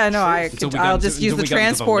 Yeah. No, Until we got I'll into- just use until the we got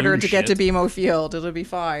into the transporter loon to get to shit. BMO Field. It'll be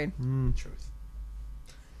fine. Truth.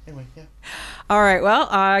 Anyway, yeah. All right. Well,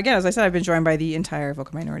 again, as I said, I've been joined by the entire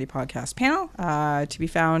Vocal Minority Podcast panel to be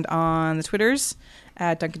found on the Twitters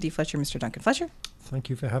at Duncan D. Fletcher, Mr. Duncan Fletcher. Thank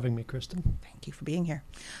you for having me, Kristen. Thank you for being here.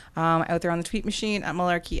 Out there on the tweet machine at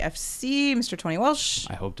Malarkey FC, Mr. Tony Welsh.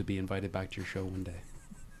 I hope to be invited back to your show one day.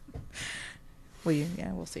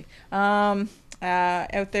 We'll see.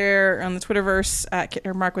 Out there on the Twitterverse at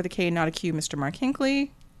Kittner Mark with a K, not a Q, Mr. Mark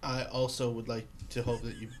Hinckley. I also would like to hope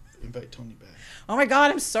that you invite Tony back. Oh my God,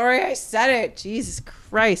 I'm sorry I said it. Jesus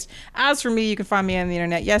Christ. As for me, you can find me on the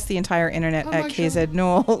internet. Yes, the entire internet On at my KZ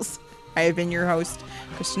Knowles. I have been your host,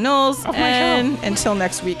 Kristen Knowles. And until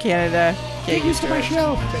next week, Canada, get used to my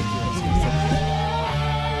show. Thank you.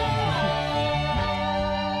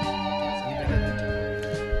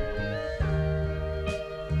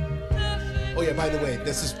 Oh yeah, by the way,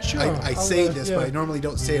 this is Sure, I I'll, say this, yeah. but I normally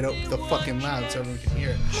don't say it out the fucking loud so everyone can hear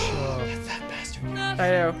it. That bastard. I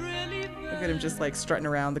know. Look at him just like strutting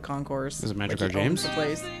around the concourse. Is it like Mandrakar he owns James? the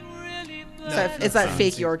place. No, It's that not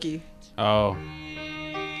fake fancy. Yorkie. Oh,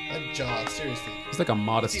 That jaw, seriously. it's like a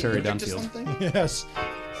modest Is he Terry allergic to Dunfield. something? Yes.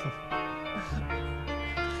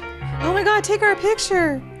 Oh my God, take our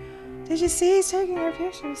picture. Did you see he's taking our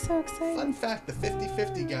picture? He's so excited. Fun fact, the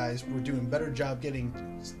 50-50 guys were doing a better job getting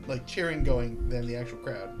like cheering going than the actual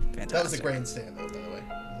crowd. That was a Fantastic. grandstand though, by the way.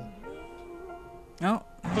 Oh,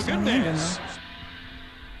 Look at this.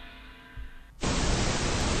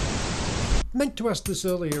 Meant to ask this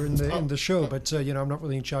earlier in the show, but I'm not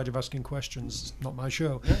really in charge of asking questions. It's not my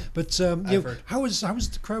show. But heard. how was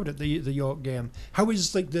the crowd at the York game? How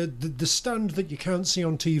is like the stand that you can't see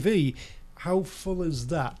on TV? How full is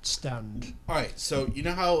that stand? All right, so you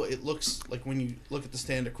know how it looks like when you look at the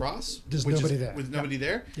stand across? There's which nobody is, there. With nobody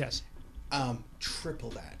there? Yes. Triple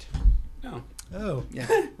that. No. Oh. Yeah.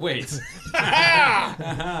 Wait.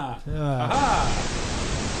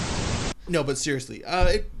 No, but seriously,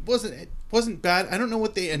 it wasn't bad. I don't know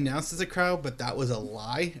what they announced as a crowd, but that was a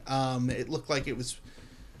lie. It looked like it was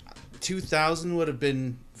 2,000 would have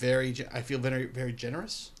been I feel very very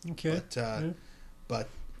generous. Okay. But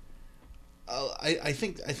I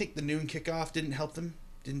think the noon kickoff didn't help them.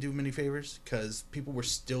 Didn't do them any favors because people were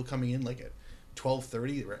still coming in like at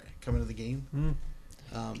 12:30 coming to the game.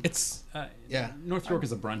 It's Yeah. North York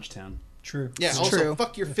is a brunch town. True. Yeah. It's Also, true.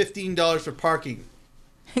 fuck your $15 for parking.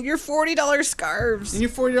 Your $40 scarves. And your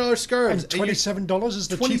 $40 scarves. And $27 is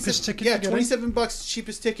the cheapest ticket. Yeah, to get in? $27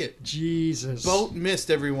 cheapest ticket. Jesus. Boat missed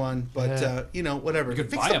everyone, but Yeah. whatever. You could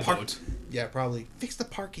Fix buy the a boat. Yeah, probably fix the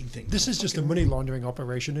parking thing. This is just a money laundering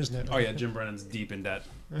operation, isn't it? Oh yeah, Jim Brennan's deep in debt.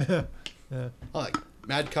 Oh, like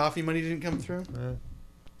Mad Coffee money didn't come through.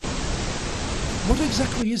 What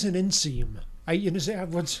exactly is an inseam? Who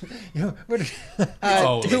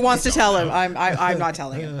wants to tell him? I'm not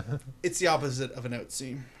telling him. It's the opposite of an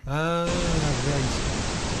outseam. Right.